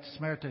 down there to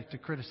Samaria to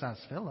criticize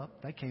Philip.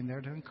 They came there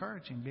to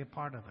encourage him, be a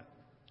part of it.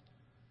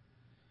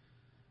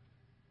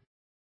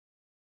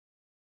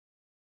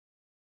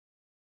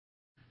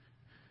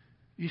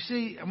 You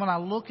see, when I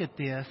look at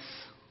this,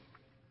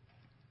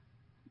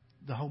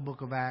 the whole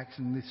book of Acts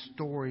and the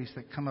stories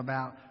that come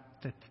about,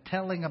 the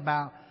telling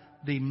about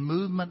the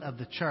movement of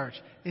the church,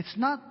 it's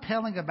not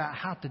telling about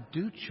how to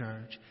do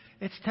church.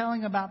 It's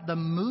telling about the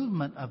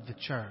movement of the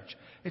church.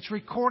 It's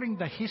recording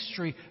the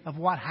history of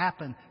what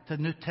happened to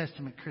New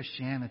Testament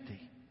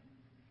Christianity.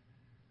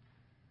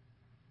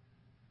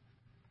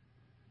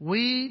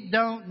 We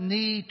don't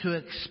need to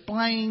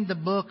explain the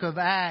book of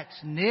Acts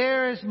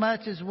near as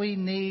much as we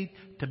need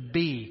to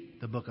be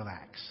the book of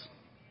Acts.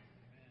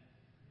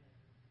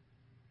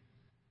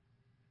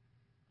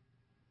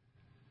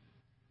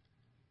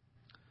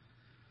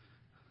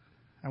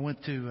 I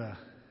went to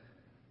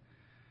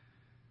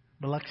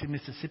Biloxi,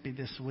 Mississippi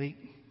this week.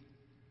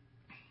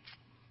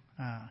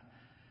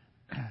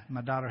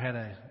 My daughter had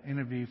an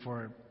interview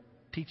for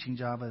a teaching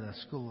job at a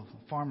school of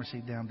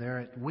pharmacy down there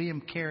at William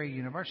Carey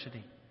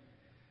University.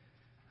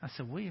 I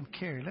said, William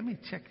Carey, let me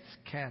check this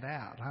cat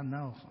out. I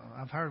know,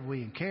 I've heard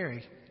William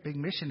Carey, big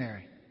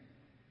missionary.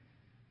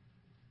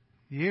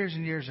 Years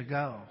and years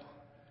ago.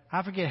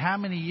 I forget how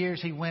many years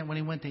he went when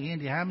he went to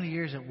India, how many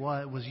years it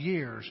was. It was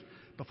years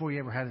before he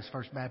ever had his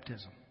first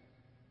baptism.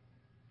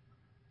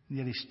 And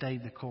yet he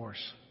stayed the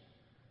course.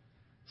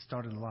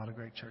 Started a lot of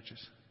great churches.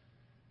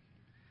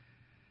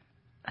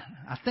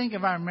 I think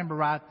if I remember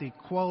right, the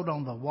quote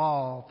on the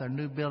wall, their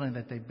new building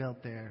that they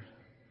built there,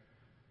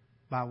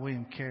 by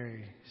William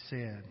Carey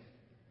said,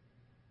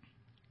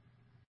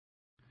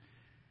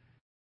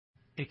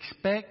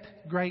 expect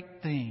great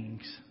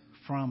things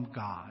from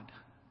God.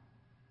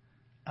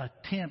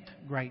 Attempt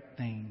great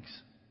things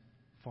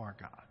for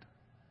God.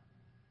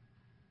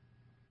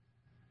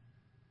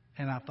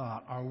 And I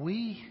thought, are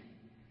we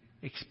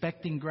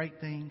expecting great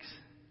things?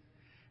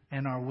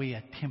 And are we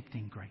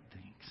attempting great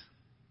things?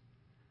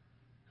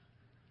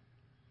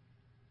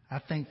 I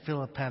think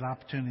Philip had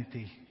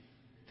opportunity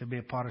to be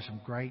a part of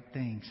some great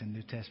things in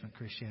New Testament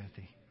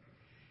Christianity.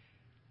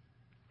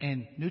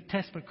 And New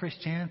Testament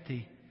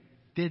Christianity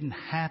didn't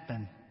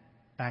happen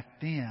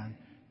back then.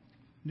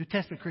 New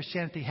Testament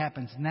Christianity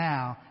happens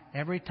now.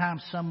 Every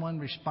time someone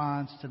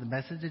responds to the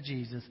message of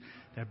Jesus,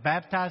 they're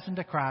baptized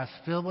into Christ,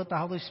 filled with the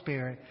Holy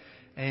Spirit,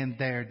 and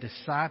they're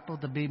discipled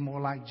to be more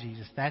like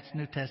Jesus. That's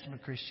New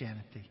Testament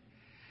Christianity.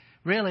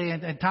 Really,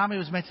 and Tommy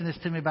was mentioning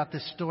this to me about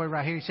this story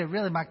right here. He said,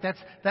 really, Mike,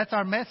 that's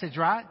our message,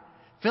 right?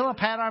 Philip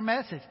had our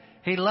message.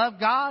 He loved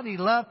God, he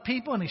loved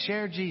people, and he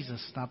shared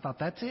Jesus. And I thought,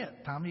 that's it.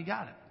 Tommy, you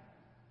got it.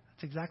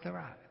 That's exactly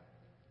right.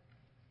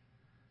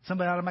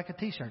 Somebody ought to make a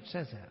T-shirt that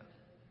says that.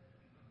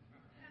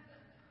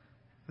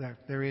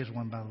 There is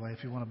one, by the way,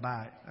 if you want to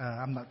buy it.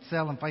 I'm not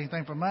selling for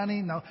anything for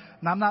money. No,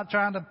 and I'm not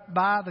trying to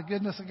buy the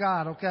goodness of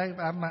God, okay?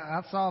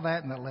 I saw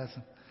that in that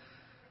lesson.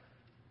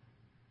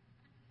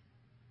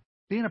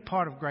 Being a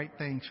part of great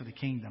things for the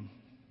kingdom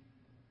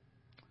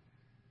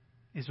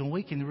is when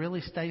we can really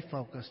stay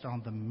focused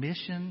on the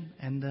mission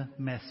and the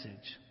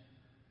message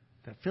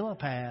that Philip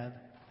had,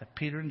 that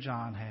Peter and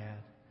John had,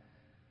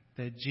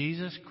 that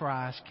Jesus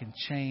Christ can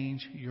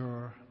change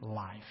your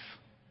life.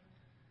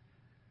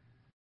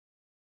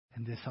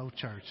 And this whole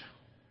church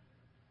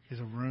is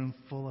a room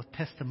full of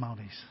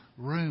testimonies,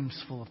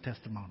 rooms full of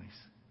testimonies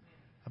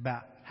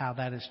about how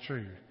that is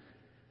true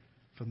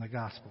from the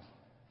gospel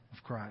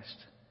of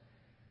Christ.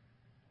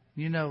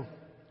 You know,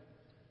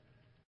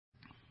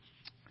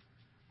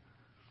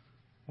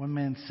 one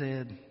man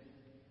said,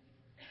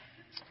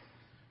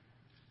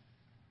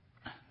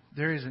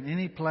 there isn't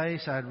any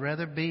place I'd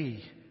rather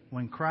be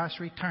when Christ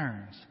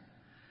returns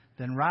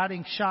than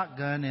riding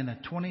shotgun in a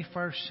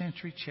 21st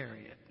century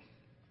chariot.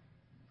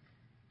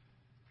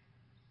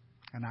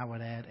 And I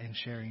would add, and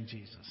sharing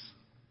Jesus.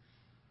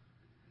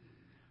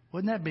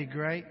 Wouldn't that be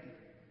great?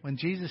 When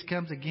Jesus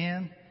comes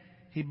again,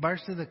 He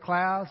bursts through the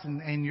clouds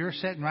and you're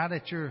sitting right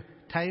at your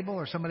table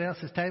or somebody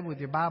else's table with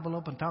your Bible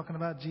open talking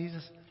about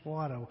Jesus.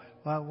 What a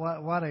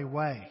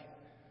way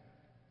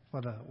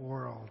for the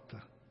world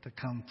to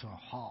come to a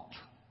halt.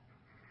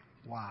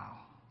 Wow.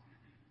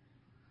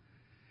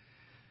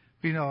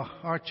 You know,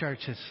 our church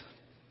has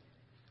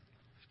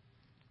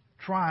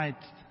tried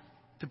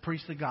to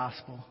preach the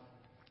gospel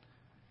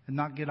and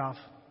not get off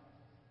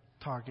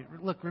target.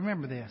 Look,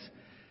 remember this.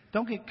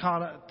 Don't get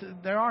caught up.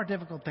 There are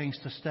difficult things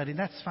to study.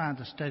 That's fine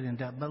to study in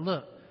depth. But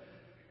look,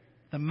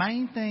 the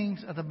main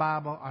things of the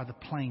Bible are the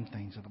plain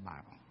things of the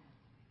Bible.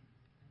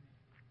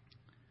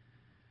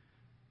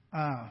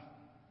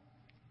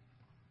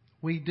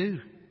 We do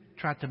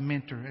try to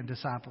mentor and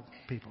disciple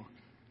people.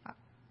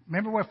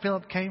 Remember where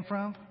Philip came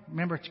from?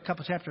 Remember a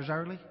couple chapters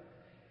early?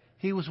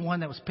 He was one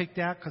that was picked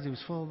out because he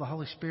was full of the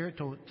Holy Spirit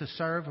to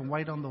serve and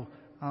wait on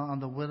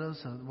the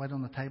widows, wait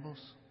on the tables.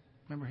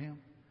 Remember him?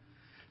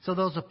 So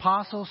those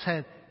apostles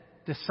had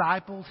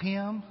discipled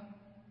him,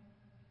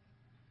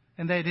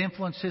 and they'd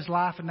influenced his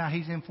life, and now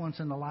he's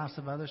influencing the lives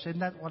of others. Isn't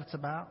that what it's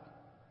about?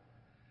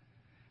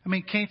 I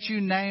mean, can't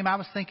you name? I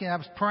was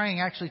praying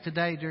actually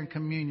today during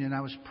communion. I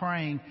was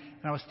praying,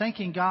 and I was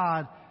thanking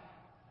God.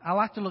 I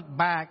like to look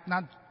back,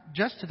 not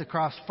just to the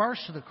cross,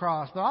 first to the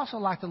cross, but I also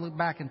like to look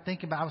back and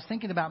think about. I was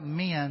thinking about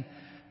men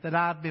that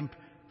I've been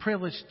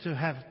privileged to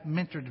have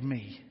mentored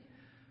me.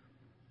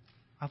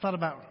 I thought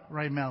about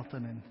Ray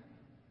Melton and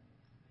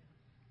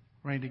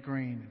Randy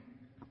Green,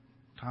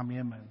 Tommy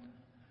Emmons.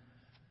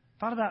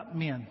 Thought about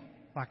men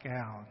like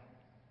Al.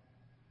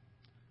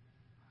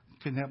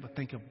 Couldn't help but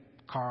think of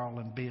Carl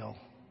and Bill,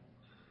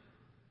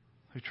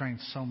 who trained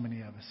so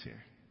many of us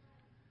here.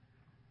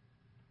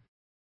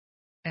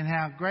 And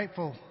how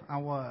grateful I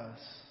was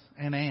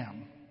and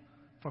am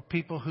for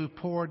people who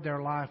poured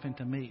their life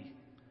into me.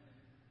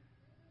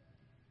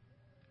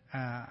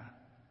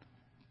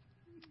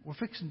 We're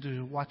fixing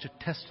to watch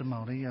a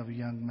testimony of a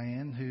young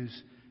man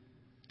whose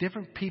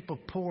different people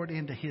poured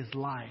into his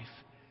life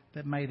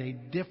that made a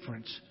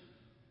difference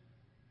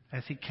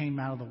as he came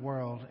out of the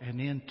world and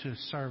into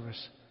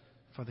service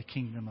for the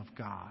kingdom of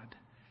God.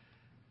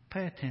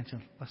 Pay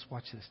attention. Let's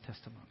watch this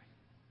testimony.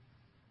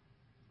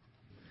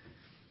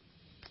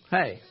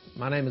 Hey,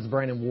 my name is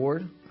Brandon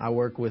Ward. I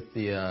work with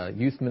the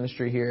youth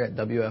ministry here at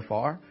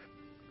WFR.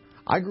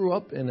 I grew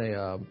up in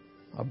a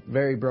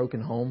very broken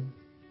home.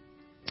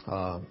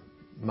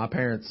 My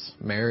parents'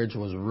 marriage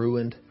was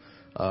ruined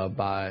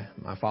by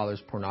my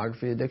father's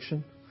pornography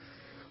addiction.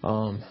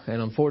 And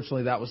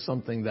unfortunately, that was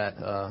something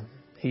that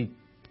he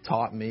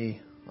taught me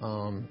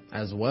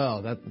as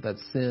well. That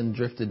sin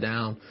drifted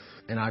down.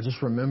 And I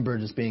just remember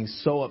just being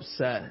so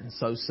upset and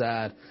so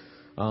sad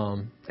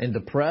and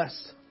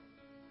depressed.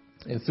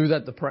 And through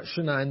that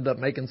depression, I ended up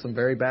making some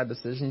very bad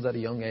decisions at a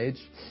young age.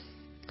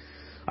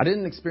 I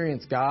didn't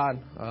experience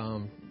God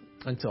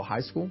until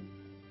high school.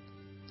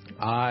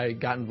 I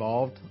got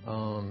involved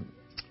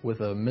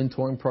with a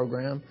mentoring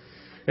program,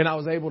 and I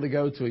was able to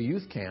go to a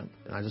youth camp.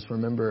 And I just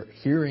remember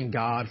hearing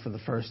God for the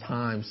first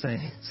time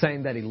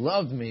saying that He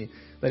loved me,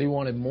 that He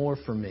wanted more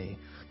for me.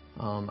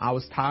 I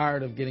was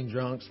tired of getting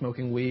drunk,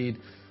 smoking weed,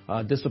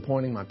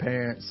 disappointing my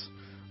parents.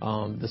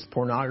 This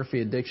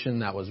pornography addiction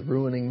that was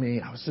ruining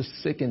me. I was just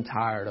sick and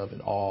tired of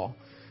it all.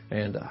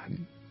 And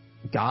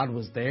God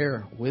was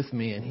there with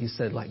me, and He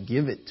said,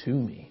 give it to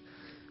me.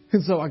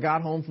 And so I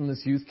got home from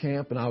this youth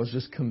camp, and I was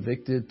just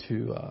convicted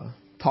to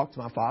talk to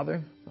my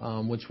father,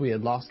 which we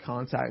had lost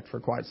contact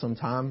for quite some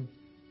time.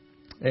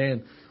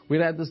 And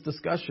we'd had this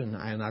discussion,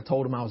 and I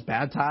told him I was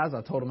baptized.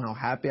 I told him how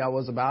happy I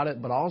was about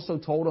it, but I also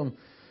told him,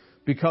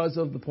 because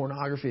of the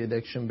pornography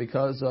addiction,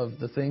 because of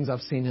the things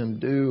I've seen him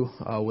do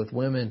with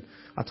women,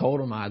 I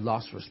told him I had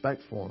lost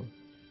respect for him.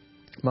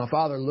 My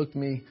father looked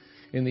me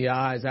in the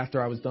eyes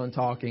after I was done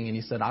talking, and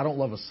he said, I don't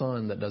love a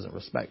son that doesn't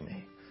respect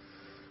me.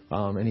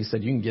 And he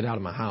said, you can get out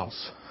of my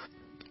house.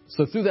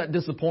 So through that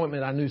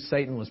disappointment, I knew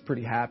Satan was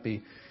pretty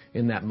happy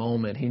in that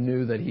moment. He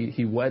knew that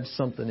he wedged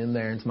something in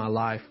there into my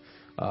life,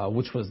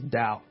 which was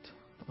doubt,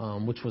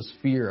 which was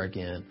fear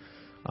again,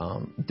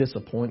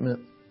 disappointment.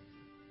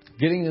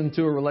 Getting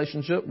into a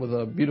relationship with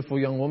a beautiful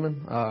young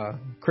woman,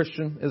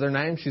 Christian is her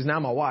name. She's now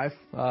my wife.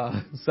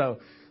 So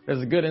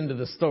there's a good end to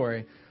the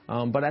story.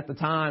 But at the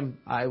time,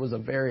 it was a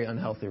very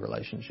unhealthy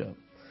relationship.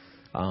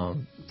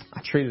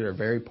 I treated her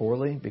very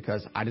poorly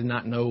because I did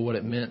not know what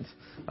it meant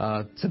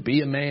to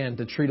be a man,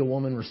 to treat a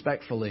woman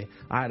respectfully.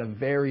 I had a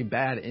very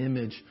bad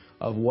image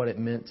of what it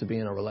meant to be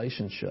in a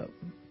relationship.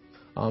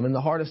 And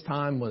the hardest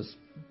time was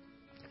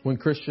when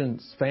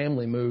Christian's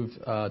family moved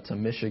to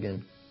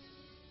Michigan.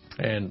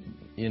 And,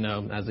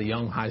 as a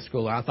young high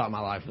schooler, I thought my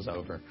life was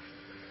over.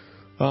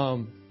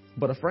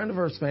 But a friend of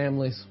hers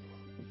family's,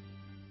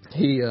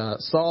 he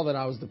saw that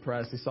I was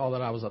depressed. He saw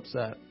that I was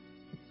upset.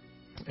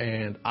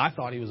 And I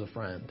thought he was a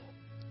friend.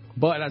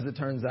 But as it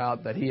turns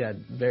out that he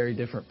had very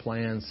different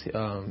plans.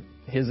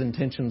 His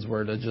intentions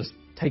were to just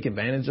take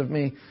advantage of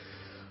me.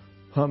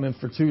 And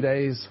for 2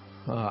 days,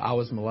 I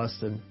was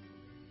molested.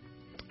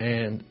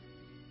 And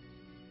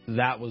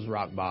that was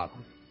rock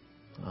bottom.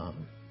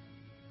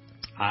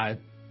 I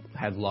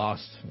had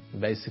lost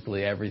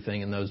basically everything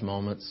in those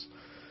moments.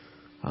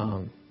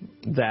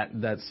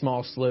 That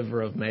small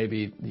sliver of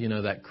maybe,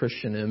 that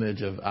Christian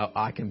image of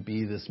I can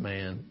be this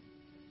man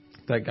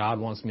that God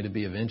wants me to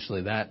be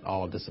eventually, that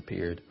all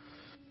disappeared.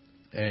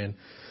 And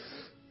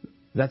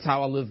that's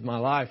how I lived my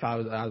life.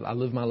 I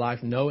lived my life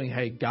knowing,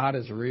 hey, God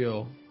is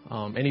real.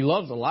 And He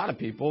loves a lot of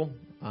people.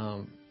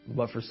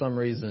 But for some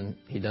reason,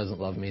 He doesn't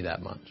love me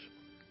that much.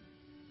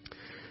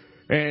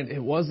 And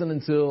it wasn't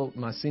until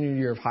my senior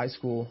year of high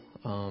school,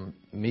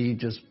 me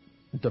just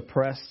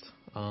depressed,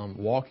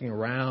 walking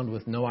around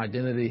with no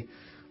identity,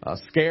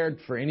 scared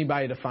for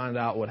anybody to find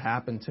out what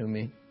happened to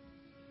me,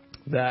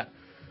 that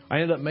I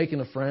ended up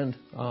making a friend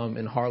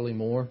in Harley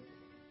Moore.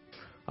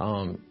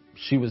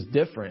 She was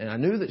different, and I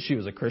knew that she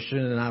was a Christian,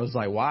 and I was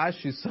like, why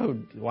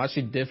is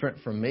she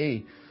different from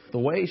me? The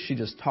way she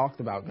just talked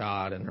about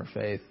God and her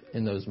faith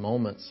in those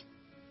moments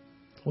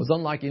was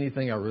unlike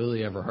anything I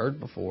really ever heard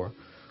before.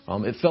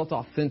 It felt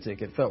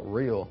authentic. It felt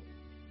real.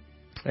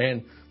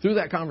 And through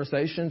that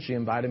conversation, she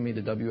invited me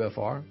to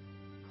WFR.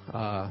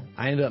 I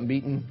ended up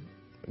meeting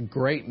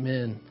great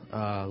men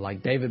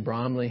like David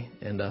Bromley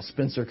and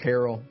Spencer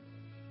Carroll.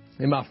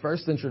 In my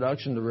first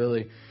introduction to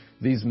really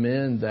these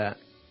men that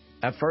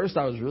at first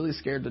I was really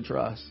scared to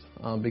trust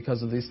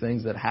because of these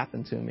things that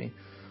happened to me.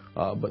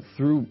 But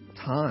through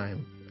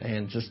time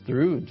and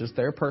through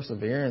their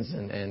perseverance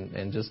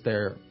and just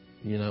their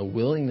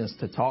willingness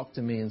to talk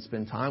to me and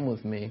spend time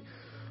with me,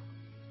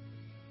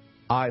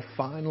 I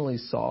finally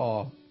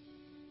saw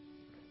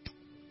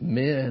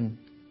men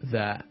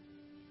that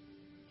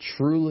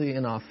truly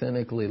and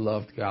authentically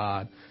loved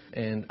God.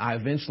 And I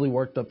eventually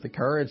worked up the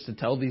courage to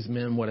tell these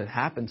men what had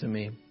happened to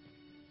me.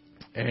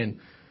 And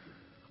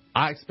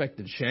I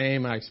expected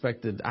shame. I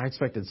expected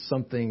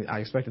something. I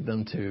expected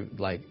them to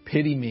like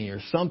pity me or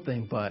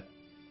something, but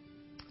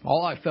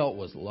all I felt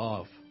was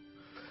love.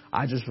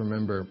 I just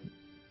remember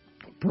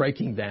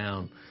breaking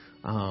down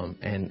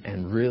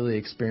and really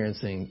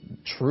experiencing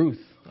truth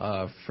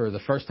for the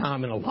first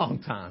time in a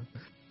long time.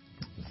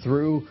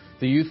 Through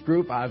the youth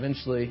group, I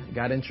eventually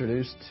got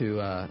introduced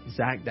to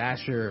Zach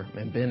Dasher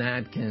and Ben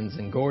Adkins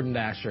and Gordon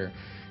Dasher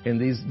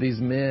and these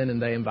men, and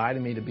they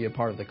invited me to be a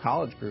part of the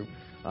college group.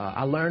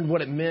 I learned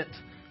what it meant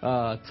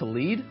to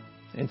lead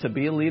and to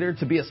be a leader,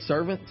 to be a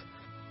servant,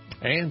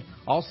 and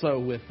also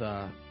with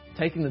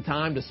taking the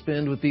time to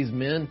spend with these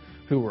men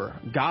who were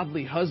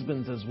godly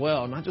husbands as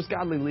well, not just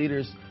godly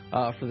leaders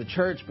for the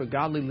church, but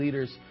godly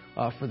leaders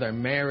for their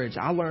marriage.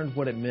 I learned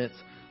what it meant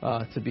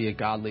to be a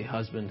godly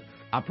husband.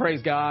 I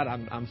praise God.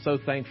 I'm so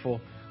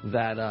thankful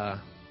that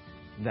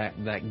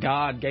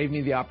God gave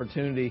me the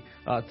opportunity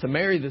to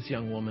marry this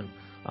young woman.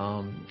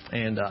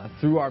 And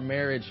through our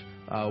marriage,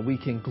 we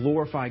can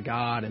glorify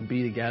God and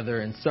be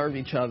together and serve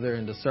each other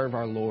and to serve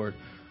our Lord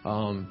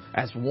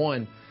as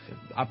one.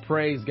 I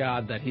praise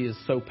God that He is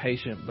so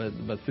patient,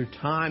 but through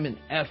time and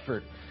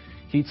effort,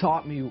 He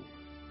taught me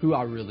who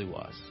I really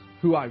was,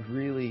 who I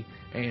really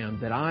am,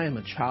 that I am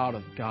a child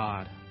of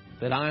God,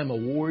 that I am a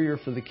warrior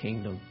for the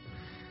kingdom,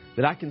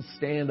 that I can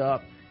stand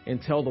up and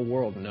tell the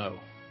world no,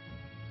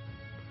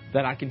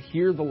 that I can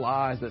hear the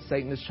lies that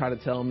Satan has tried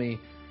to tell me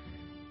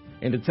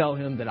and to tell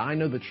him that I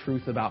know the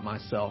truth about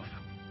myself,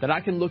 that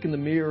I can look in the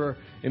mirror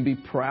and be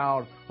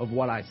proud of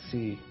what I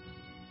see.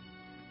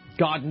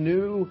 God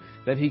knew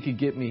that He could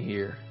get me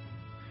here,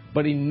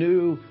 but He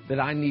knew that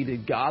I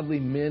needed godly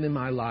men in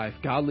my life,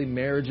 godly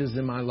marriages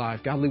in my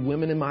life, godly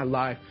women in my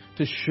life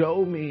to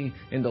show me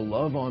and to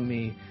love on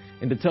me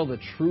and to tell the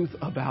truth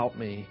about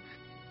me.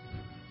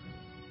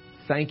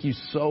 Thank you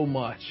so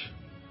much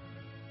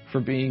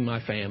for being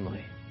my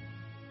family.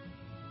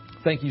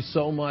 Thank you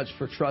so much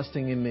for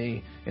trusting in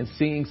me and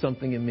seeing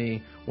something in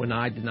me when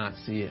I did not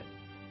see it.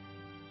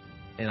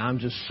 And I'm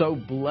just so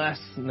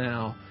blessed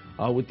now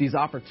with these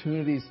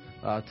opportunities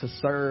to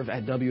serve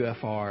at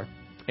WFR.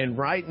 And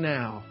right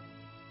now,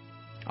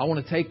 I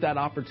want to take that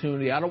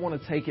opportunity. I don't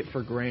want to take it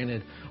for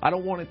granted. I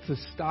don't want it to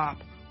stop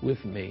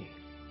with me.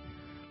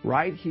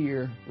 Right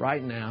here,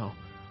 right now,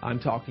 I'm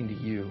talking to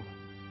you.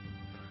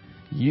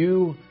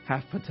 You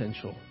have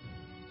potential.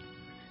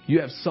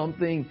 You have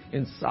something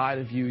inside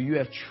of you. You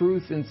have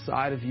truth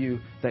inside of you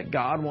that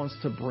God wants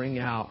to bring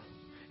out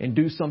and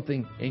do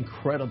something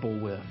incredible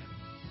with.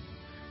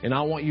 And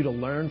I want you to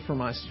learn from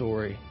my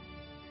story.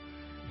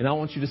 And I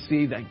want you to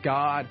see that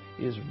God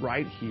is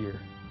right here.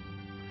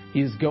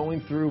 He is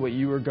going through what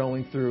you are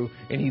going through,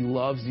 and He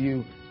loves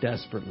you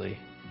desperately.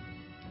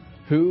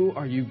 Who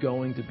are you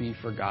going to be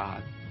for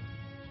God?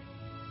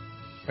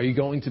 Are you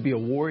going to be a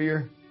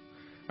warrior?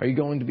 Are you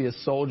going to be a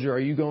soldier? Are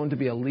you going to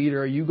be a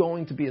leader? Are you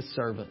going to be a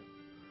servant?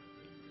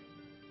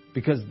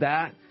 Because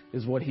that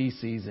is what He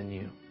sees in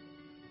you.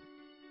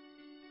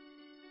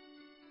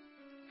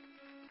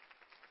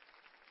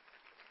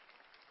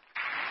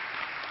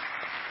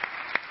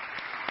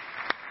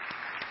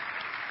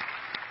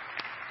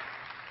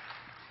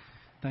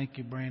 Thank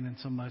you, Brandon,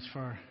 so much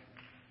for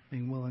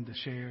being willing to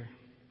share.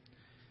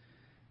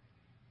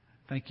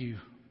 Thank you,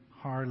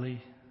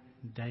 Harley,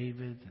 and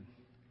David, and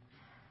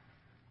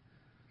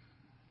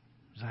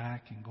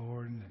Zach, and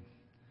Gordon, and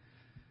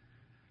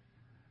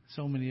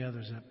so many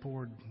others that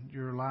poured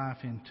your life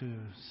into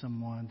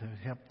someone to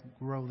help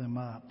grow them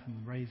up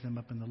and raise them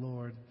up in the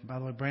Lord. By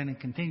the way, Brandon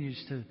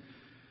continues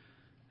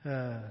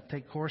to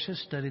take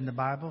courses studying the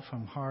Bible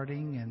from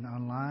Harding and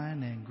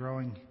online and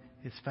growing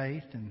his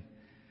faith, and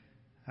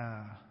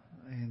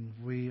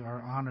we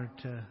are honored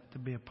to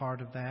be a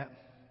part of that.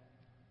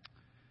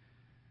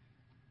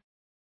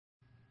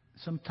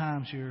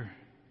 Sometimes your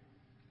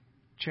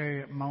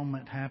chariot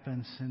moment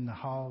happens in the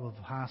hall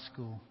of high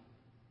school.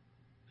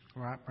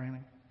 Right,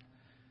 Brandon?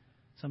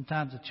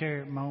 Sometimes a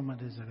chariot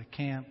moment is at a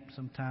camp.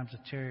 Sometimes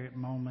a chariot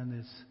moment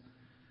is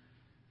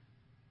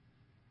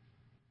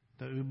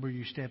the Uber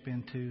you step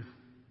into.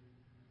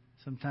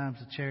 Sometimes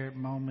a chariot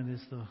moment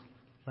is the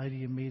lady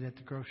you meet at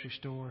the grocery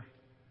store.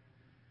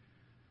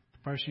 The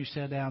person you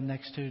sat down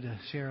next to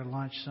share a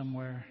lunch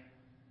somewhere.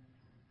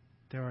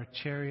 There are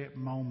chariot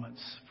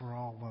moments for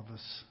all of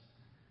us.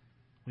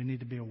 We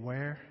need to be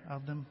aware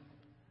of them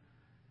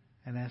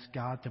and ask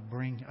God to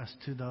bring us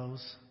to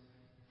those,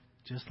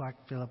 just like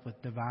Philip,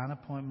 with divine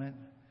appointment,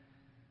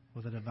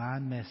 with a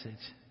divine message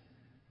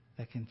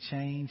that can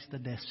change the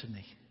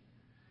destiny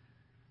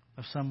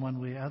of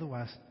someone we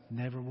otherwise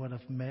never would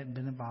have met and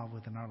been involved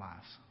with in our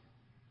lives.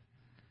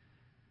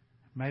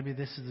 Maybe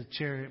this is a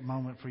chariot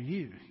moment for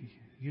you.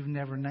 You've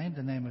never named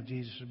the name of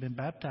Jesus or been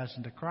baptized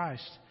into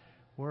Christ.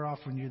 We're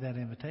offering you that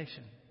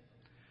invitation.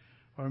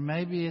 Or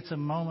maybe it's a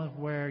moment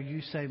where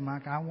you say,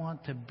 Mike, I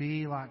want to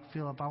be like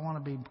Philip. I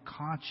want to be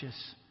conscious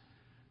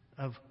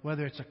of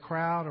whether it's a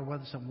crowd or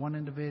whether it's one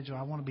individual.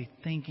 I want to be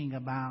thinking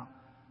about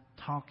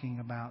talking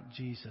about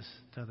Jesus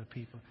to other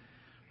people.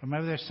 Or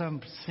maybe there's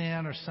some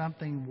sin or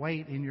something,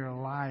 weight in your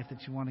life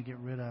that you want to get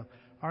rid of.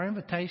 our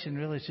invitation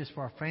really is just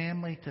for our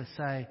family to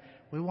say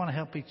we want to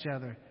help each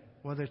other,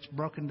 whether it's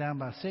broken down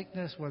by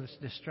sickness, whether it's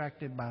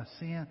distracted by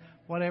sin,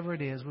 whatever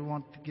it is. We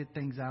want to get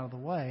things out of the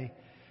way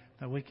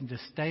that we can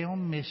just stay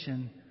on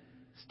mission,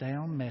 stay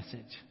on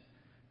message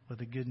with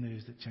the good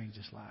news that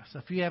changes lives. So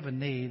if you have a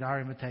need, our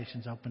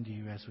invitation's open to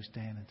you as we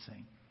stand and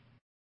sing.